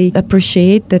 plus they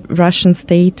appreciate that Russian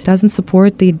state doesn't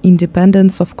support the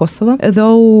independence of Kosovo.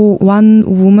 Though one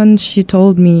woman, she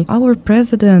told me, our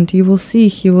president, you will see,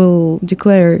 he will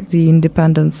declare the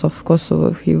independence of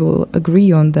Kosovo. He will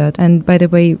agree on that. And by the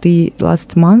way, the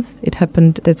last month it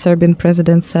happened that Serbian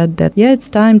president said that, yeah, it's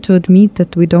time to admit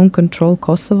that we don't control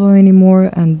Kosovo anymore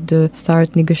and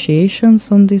start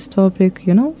negotiations on this topic.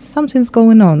 Something's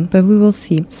going on, but we will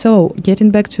see. So, getting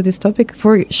back to this topic,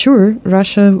 for sure,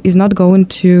 Russia is not going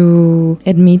to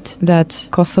admit that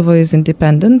Kosovo is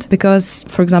independent because,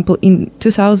 for example, in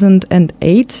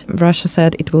 2008, Russia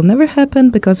said it will never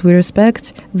happen because we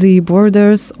respect the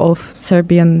borders of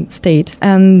Serbian state.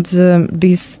 And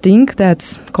this thing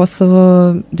that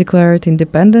Kosovo declared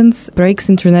independence breaks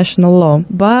international law.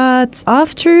 But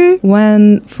after,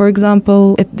 when, for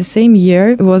example, at the same year,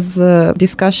 it was a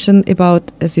discussion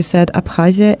about, as you said,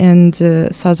 Abkhazia and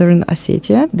Southern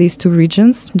Ossetia, these two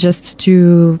regions. Just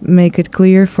to make it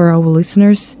clear for our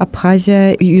listeners,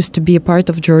 Abkhazia used to be a part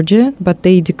of Georgia, but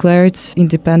they declared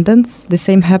independence. The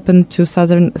same happened to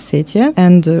Southern Ossetia,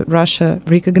 and Russia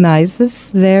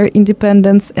recognizes their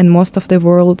independence, and most of the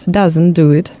world doesn't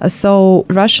do it. So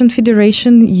Russian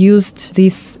Federation used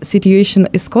this situation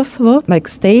as Kosovo, like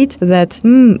state, that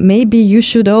maybe you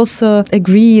should also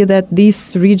agree that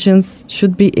these regions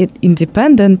should be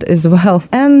independent as well.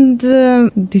 And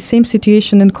the same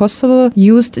situation in Kosovo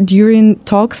used during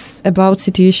talks about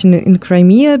situation in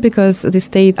Crimea, because the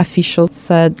state officials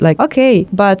said like, okay,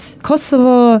 but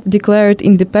Kosovo declared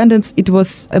independence. It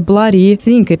was a bloody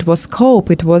thing. It was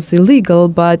cope. It was illegal.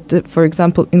 But for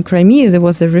example, in Crimea, there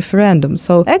was a referendum.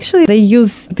 So actually they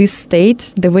use this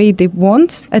state the way they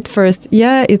want. At first,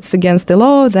 yeah, it's against the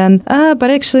law, then, but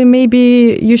actually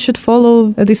maybe you should follow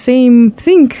the same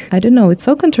thing. I don't know, it's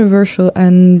so controversial,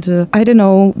 and I don't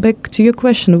know, back to your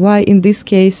question, why in this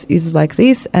case is like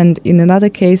this and in another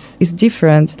case is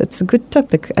different. That's a good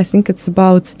topic. I think it's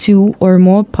about two or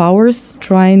more powers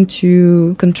trying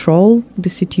to control the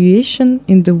situation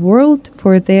in the world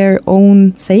for their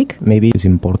own sake. Maybe it's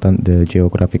important the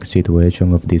geographic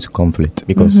situation of this conflict,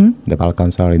 because the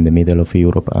Balkans are in the middle of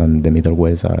Europe and the Middle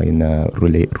West are in a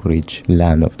really rich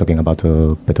land of talking about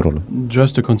petrol.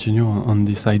 Just to continue on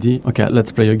this idea, okay,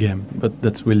 let's play a game, but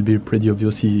that will be pretty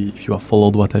obvious if you have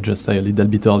followed what I just said a little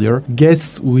bit earlier.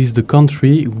 Guess who is the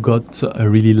country who got a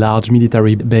really large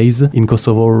military base in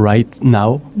Kosovo right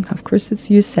now? Of course, it's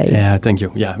USA. Yeah, thank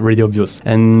you. Yeah, really obvious.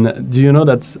 And do you know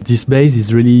that this base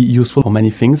is really useful for many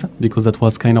things? Because that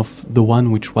was kind of the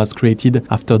one which was created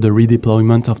after the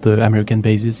redeployment of the American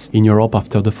bases in Europe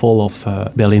after the fall of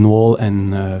Berlin Wall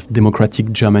and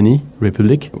Democratic Germany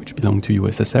Republic, which belonged to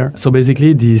USSR. So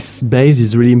basically, this base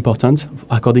is really important,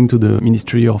 according to the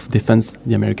Ministry of Defense,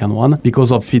 the American one,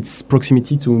 because of its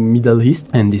proximity to Middle East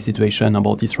and the situation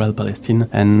about Israel, Palestine,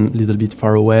 and a little bit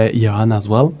far away, Iran as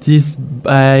well. This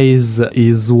base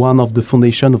is one of the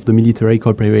foundation of the military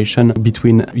cooperation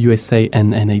between USA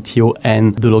and NATO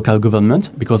and the local government,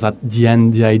 because at the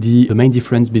end, the main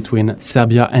difference between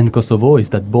Serbia and Kosovo is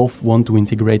that both want to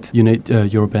integrate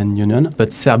European Union,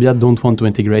 but Serbia don't want to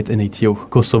integrate NATO.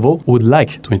 Kosovo would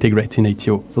like to integrate in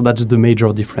NATO. So that's the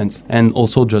major difference. And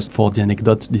also, just for the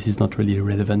anecdote, this is not really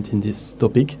relevant in this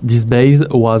topic. This base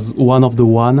was one of the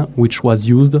one which was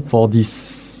used for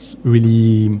this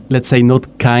really, let's say, not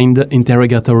kind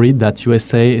interrogatory that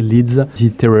USA leads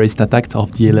the terrorist attack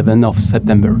of the 11th of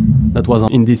September. That was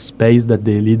in this space that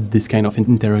they lead this kind of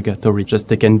interrogatory. Just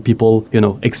taking people,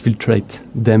 exfiltrate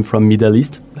them from Middle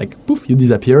East, like poof, you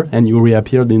disappear and you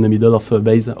reappeared in the middle of a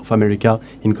base of America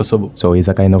in Kosovo. So it's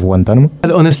a kind of Guantanamo?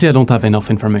 Honestly, I don't have enough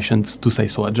information to say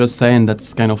so. I'm just saying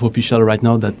that's kind of official right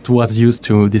now that was used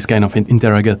to this kind of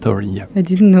interrogatory. Yeah. I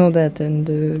didn't know that.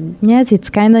 And yes, it's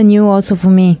kind of new also for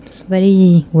me. It's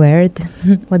very weird.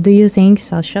 What do you think,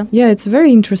 Sasha? Yeah, it's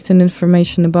very interesting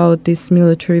information about this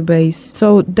military base.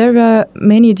 So there are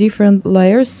many different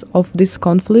layers of this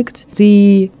conflict.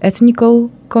 The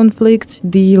ethnical conflict,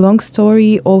 the long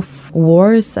story of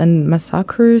wars and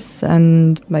massacres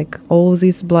and like all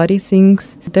these bloody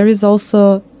things. There is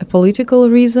also a political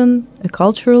reason, a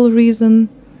cultural reason,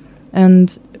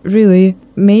 and really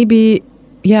maybe,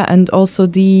 and also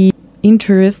the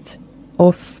interest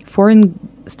of foreign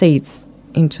states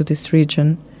into this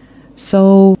region.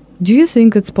 So do you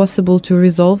think it's possible to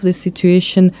resolve this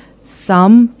situation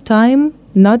sometime,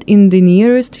 not in the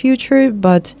nearest future,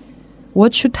 but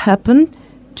what should happen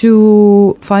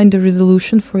to find a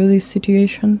resolution for this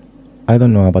situation? I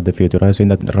don't know about the future. I think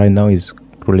that right now is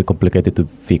really complicated to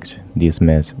fix this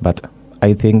mess, but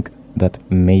I think that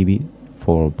maybe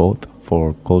for both,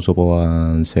 for Kosovo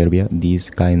and Serbia, this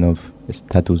kind of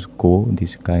status quo,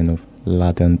 this kind of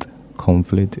latent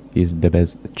conflict is the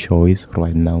best choice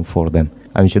right now for them.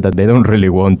 I'm sure that they don't really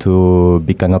want to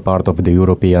become a part of the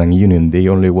European Union. They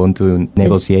only want to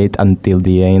negotiate until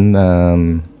the end.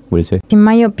 We'll see. In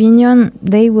my opinion,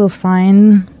 they will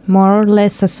find more or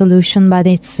less a solution, but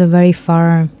it's a very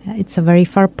far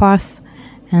path,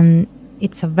 and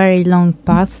it's a very long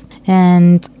path.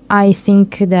 And I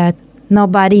think that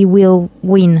nobody will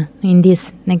win in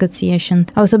this negotiation.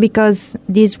 Also because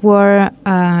this war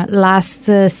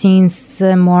lasts since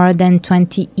more than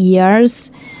 20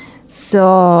 years.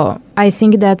 So I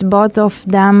think that both of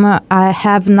them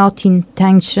have not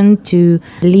intention to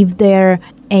leave their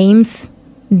aims.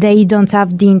 They don't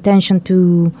have the intention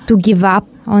to give up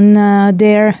on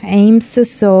their aims.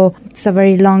 So it's a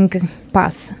very long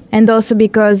path. And also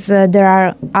because there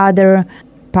are other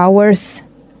powers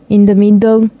in the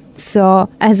middle. So,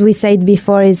 as we said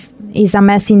before, is a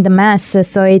mess in the mess.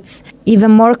 So it's even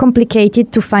more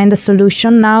complicated to find a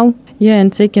solution now. Yeah,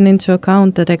 and taking into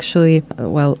account that actually,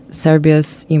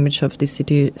 Serbians' image of this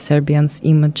situation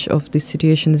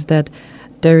is that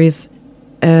there is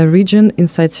a region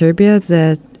inside Serbia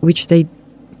which they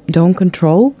don't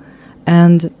control,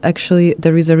 and actually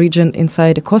there is a region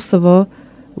inside Kosovo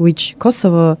which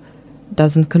Kosovo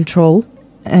doesn't control.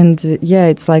 And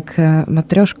it's like a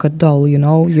matryoshka doll,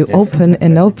 you open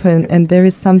and open and there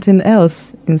is something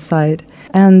else inside.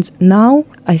 And now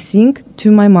I think,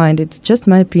 to my mind, it's just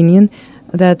my opinion,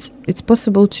 that it's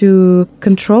possible to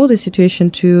control the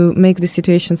situation, to make the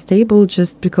situation stable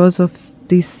just because of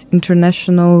these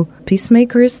international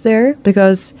peacemakers there.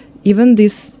 Because even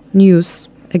this news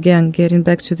again, getting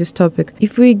back to this topic,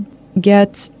 if we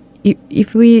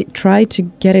try to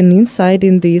get an insight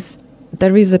in this,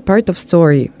 there is a part of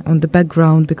story on the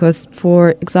background, because,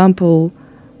 for example,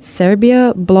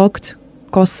 Serbia blocked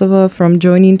Kosovo from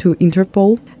joining to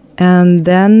Interpol, and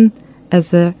then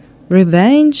as a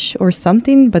revenge or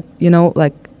something, but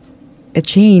like a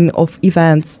chain of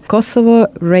events, Kosovo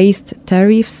raised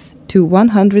tariffs to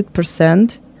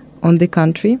 100% on the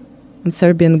country, on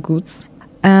Serbian goods.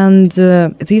 And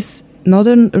this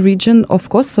northern region of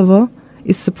Kosovo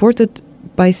is supported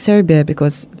by Serbia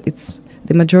because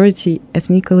the majority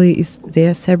ethnically is they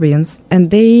are Serbians,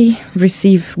 and they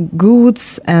receive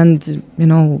goods and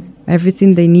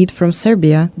everything they need from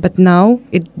Serbia. But now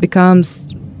it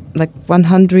becomes like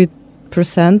 100%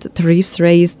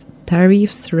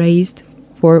 tariffs raised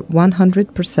for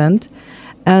 100%,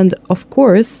 and of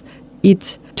course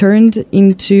it turned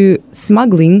into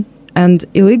smuggling and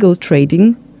illegal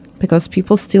trading because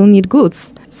people still need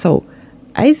goods. So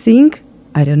I think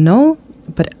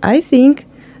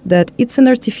that it's an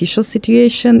artificial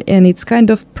situation, and it's kind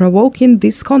of provoking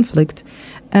this conflict.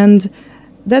 And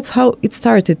that's how it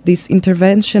started, this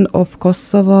intervention of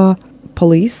Kosovo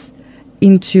police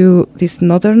into this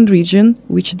northern region,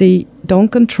 which they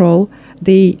don't control.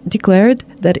 They declared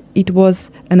that it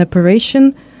was an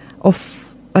operation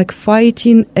of like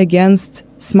fighting against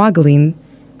smuggling.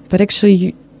 But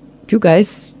actually, you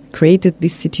guys created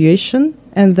this situation,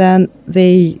 and then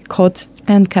they caught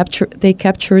and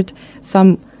captured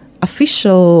some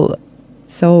official.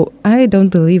 So I don't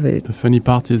believe it. The funny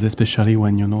part is especially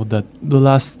when you know that the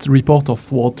last report of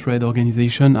World Trade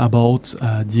Organization about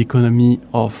the economy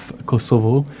of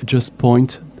Kosovo just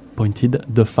pointed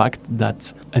the fact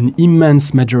that an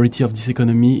immense majority of this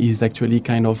economy is actually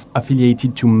kind of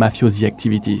affiliated to mafiosi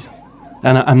activities.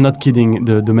 And I'm not kidding,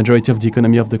 the majority of the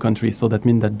economy of the country. So that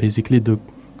means that basically the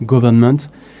government,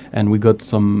 and we got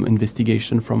some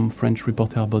investigation from French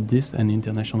reporter about this and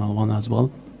international one as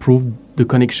well, proved the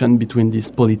connection between this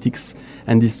politics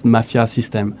and this mafia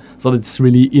system. So it's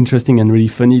really interesting and really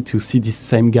funny to see these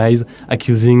same guys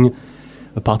accusing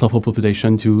a part of our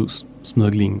population to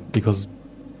smuggling, because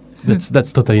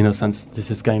that's totally nonsense. This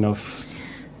is kind of...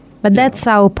 But that's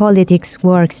how politics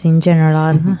works in general.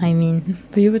 I mean,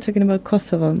 but you were talking about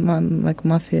Kosovo, like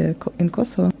mafia in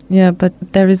Kosovo. Yeah, but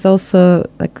there is also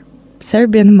like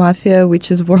Serbian mafia, which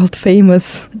is world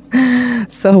famous.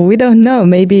 So we don't know.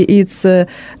 Maybe it's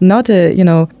not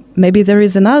a, maybe there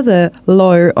is another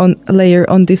layer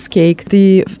on this cake.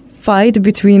 The fight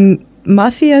between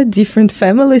mafia, different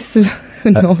families. Who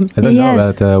knows? I don't know,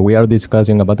 but we are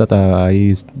discussing about that.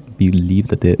 I believe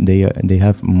that they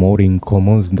have more in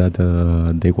common that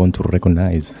they want to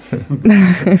recognize.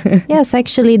 Yes,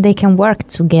 actually, they can work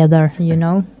together,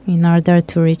 in order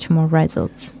to reach more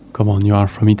results. Come on, you are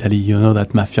from Italy. You know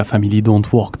that mafia family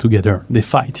don't work together. They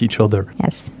fight each other.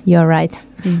 Yes, you're right.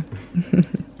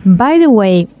 By the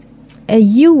way,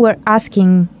 you were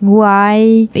asking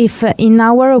why, if in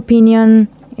our opinion,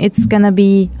 it's going to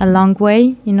be a long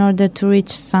way in order to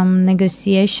reach some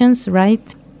negotiations,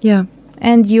 right? Yeah.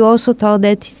 And you also thought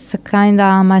that it's a kind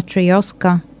of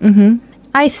matryoshka. Mm-hmm.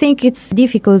 I think it's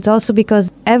difficult also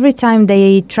because every time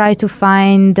they try to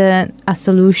find a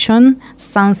solution,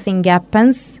 something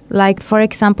happens. Like, for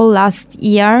example, last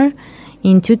year,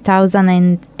 in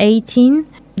 2018,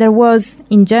 there was,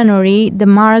 in January, the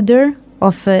murder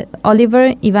of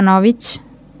Oliver Ivanovic,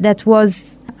 that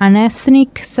was an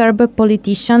ethnic Serb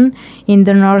politician in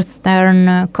the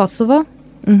northern Kosovo.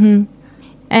 Mm-hmm.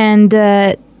 And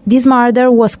this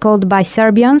murder was called by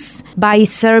Serbians, by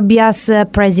Serbia's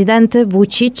President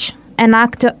Vučić, an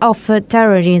act of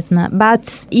terrorism.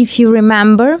 But if you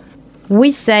remember,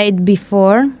 we said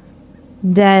before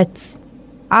that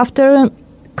after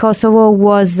Kosovo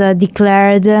was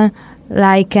declared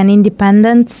like an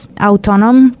independent,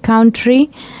 autonomous country,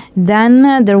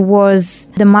 then there was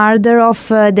the murder of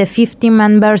the 50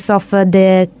 members of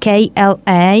the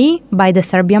KLA by the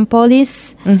Serbian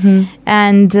police. Mm-hmm.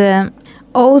 And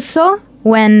also,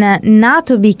 when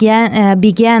NATO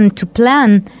began to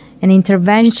plan an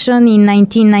intervention in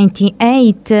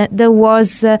 1998, there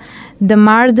was the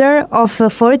murder of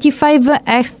 45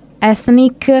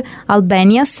 ethnic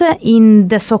Albanians in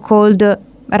the so-called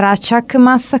Račak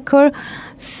massacre.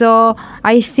 So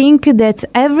I think that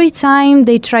every time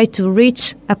they try to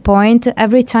reach a point,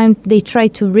 every time they try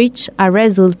to reach a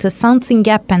result, something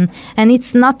happens, and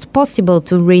it's not possible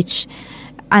to reach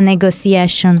a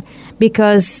negotiation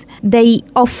because they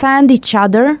offend each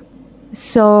other.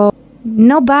 So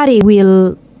nobody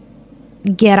will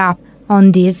get up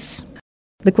on this.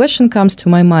 The question comes to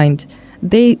my mind.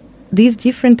 These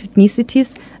different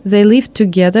ethnicities, they live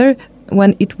together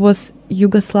when it was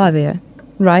Yugoslavia,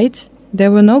 right?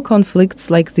 There were no conflicts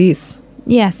like this.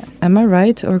 Yes. Am I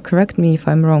right, or correct me if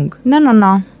I'm wrong?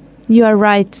 No. You are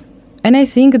right. And I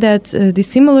think that the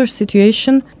similar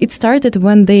situation, it started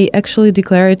when they actually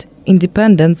declared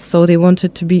independence, so they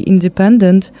wanted to be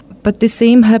independent. But the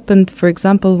same happened, for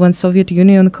example, when Soviet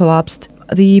Union collapsed.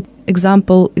 The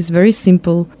example is very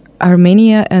simple.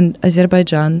 Armenia and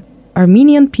Azerbaijan.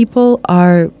 Armenian people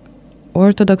are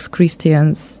Orthodox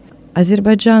Christians.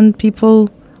 Azerbaijan people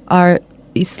are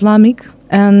Islamic,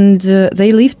 and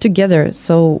they lived together.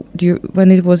 So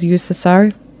when it was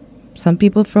USSR, some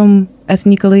people from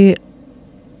ethnically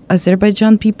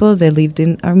Azerbaijan people, they lived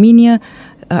in Armenia.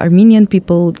 Armenian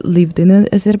people lived in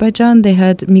Azerbaijan. They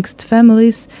had mixed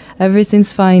families.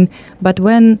 Everything's fine. But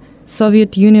when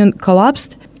Soviet Union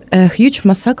collapsed, a huge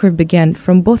massacre began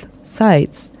from both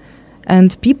sides.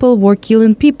 And people were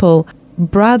killing people.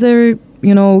 Brother,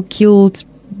 killed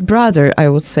brother, I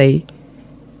would say.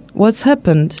 What's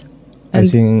happened? I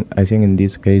think in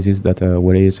these cases that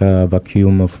where there is a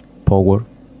vacuum of power,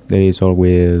 there is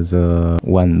always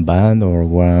one band or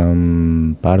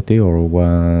one party or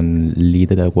one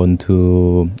leader that want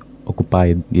to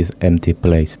occupy this empty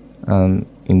place. And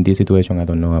in this situation, I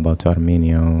don't know about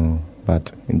Armenia,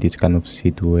 but in these kind of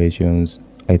situations,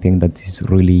 I think that it's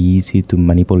really easy to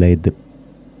manipulate the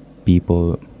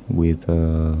people with,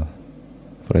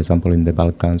 for example, in the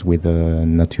Balkans, with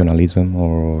nationalism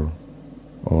or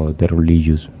the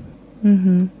religious.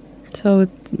 Mm-hmm. So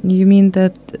you mean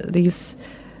that these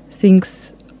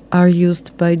things are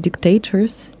used by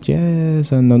dictators?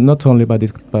 Yes, and not only by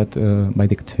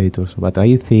dictators. But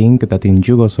I think that in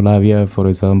Yugoslavia, for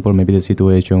example, maybe the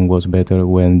situation was better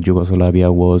when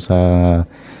Yugoslavia was a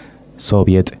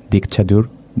Soviet dictator.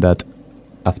 That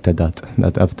after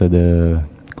the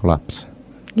collapse.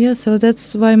 Yeah, so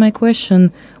that's why my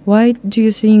question: why do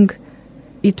you think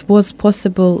it was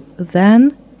possible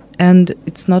then, and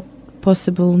it's not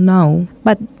possible now?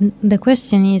 But the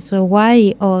question is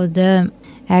why all the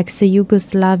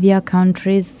ex-Yugoslavia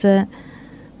countries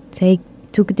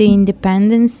took the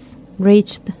independence,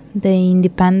 reached the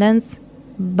independence,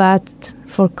 but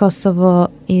for Kosovo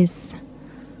is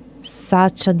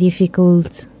such a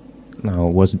difficult Now,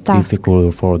 was it task.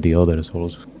 difficult for the others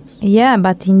also? Yeah,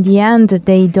 but in the end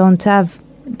they don't have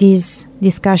this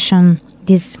discussion,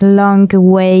 this long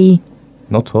way.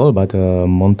 Not all, but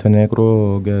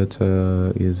Montenegro got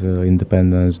his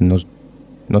independence not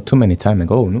too many time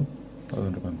ago, no? I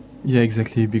don't remember. Yeah,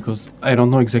 exactly, because I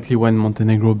don't know exactly when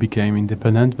Montenegro became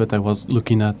independent, but I was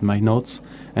looking at my notes,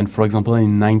 and for example,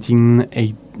 in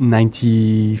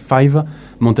 1995,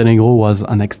 Montenegro was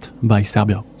annexed by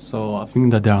Serbia. So I think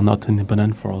that they are not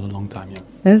independent for a long time, yeah.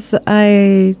 As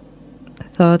I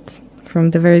thought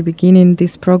from the very beginning,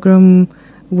 this program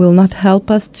will not help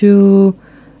us to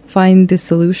find the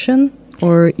solution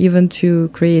or even to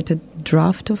create a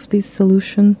draft of this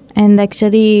solution. And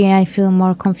actually I feel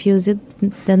more confused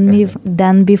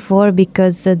than before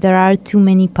because there are too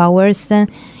many powers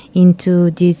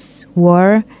into this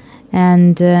war,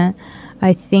 and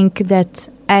I think that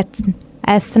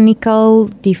ethnical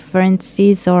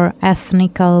differences or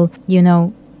ethnical,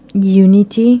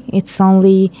 unity, it's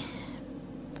only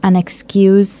an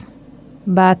excuse,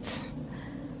 but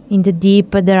in the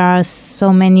deep there are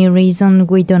so many reasons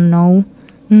we don't know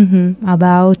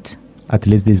about. At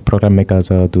least this program makes us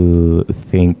to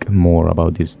think more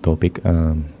about this topic.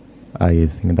 I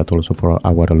think that also for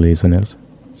our listeners.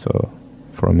 So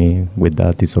for me, with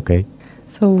that, it's okay.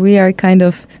 So we are kind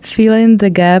of filling the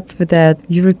gap that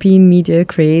European media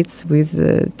creates with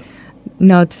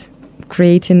not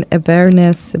creating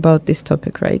awareness about this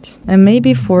topic, right? And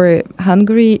maybe for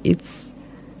Hungary, it's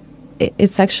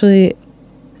actually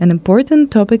an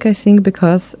important topic, I think,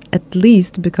 because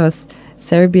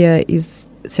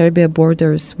Serbia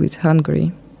borders with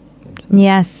Hungary.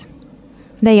 Yes,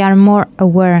 they are more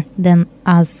aware than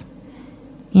us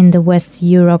in the West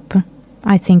Europe.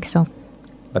 I think so.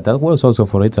 But that was also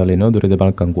for Italy, no? During the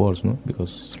Balkan Wars, no?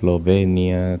 Because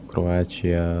Slovenia,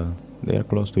 Croatia, they are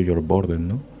close to your border,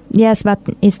 no? Yes, but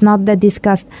it's not that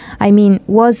discussed. I mean,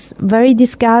 was very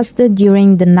discussed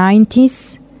during the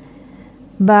 90s,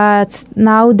 but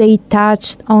now they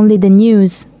touched only the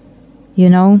news,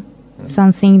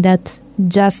 something that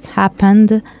just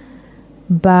happened,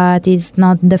 but it's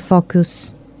not the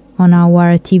focus on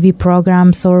our TV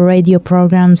programs or radio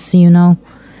programs,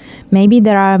 Maybe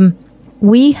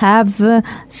we have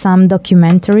some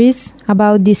documentaries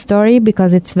about this story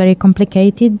because it's very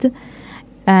complicated,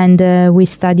 and we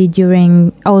studied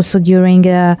during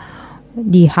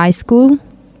the high school,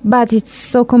 but it's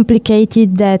so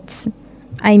complicated that,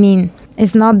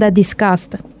 it's not that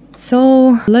discussed.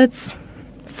 So let's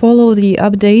follow the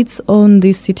updates on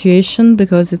this situation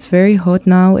because it's very hot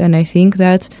now, and I think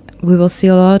that we will see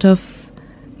a lot of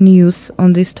news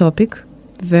on this topic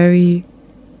very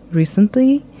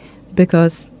recently,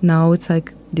 because now it's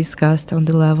like discussed on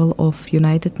the level of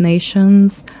United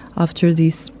Nations after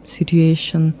this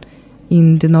situation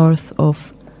in the north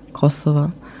of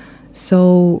Kosovo.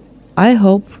 So I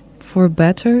hope for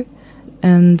better,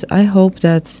 and I hope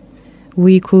that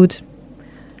we could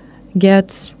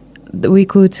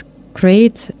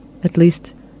create at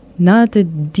least not a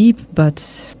deep,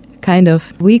 but kind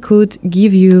of, we could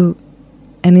give you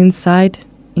an insight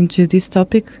into this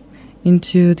topic,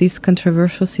 into this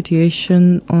controversial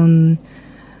situation on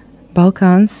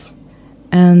Balkans.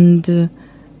 And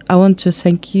I want to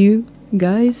thank you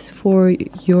guys for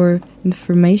your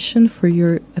information, for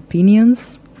your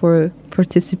opinions, for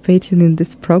participating in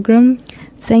this program.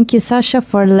 Thank you, Sasha,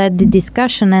 for led the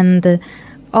discussion and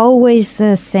always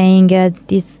saying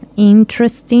these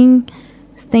interesting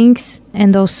things,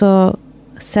 and also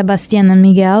Sebastian and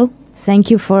Miguel.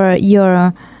 Thank you for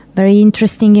your very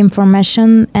interesting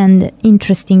information and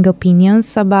interesting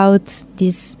opinions about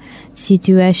this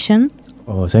situation.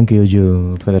 Oh, thank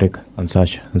you, Frederick and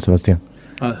Sasha and Sebastian.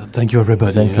 Thank you,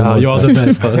 everybody. Thank you, You are the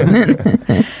best.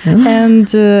 And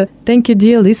thank you,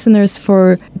 dear listeners,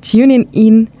 for tuning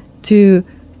in to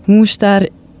Mushtar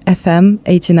FM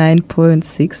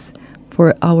 89.6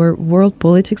 for our World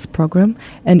Politics program.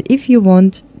 And if you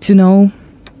want to know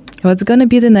what's going to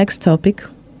be the next topic,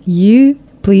 you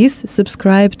please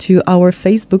subscribe to our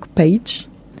Facebook page.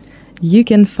 You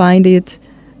can find it,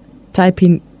 type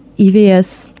in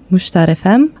EVS Mushtar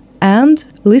FM, and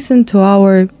listen to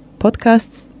our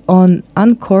podcasts on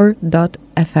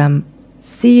Anchor.fm.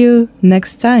 See you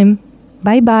next time.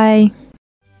 Bye-bye.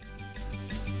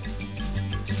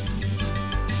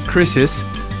 Crisis,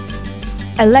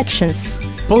 Elections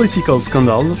political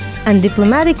scandals. and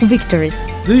diplomatic victories.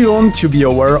 Do you want to be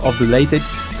aware of the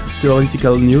latest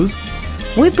political news?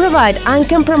 We provide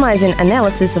uncompromising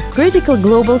analysis of critical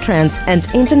global trends and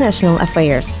international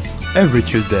affairs. Every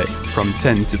Tuesday from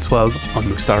 10 to 12 on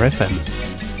Mushtar FM.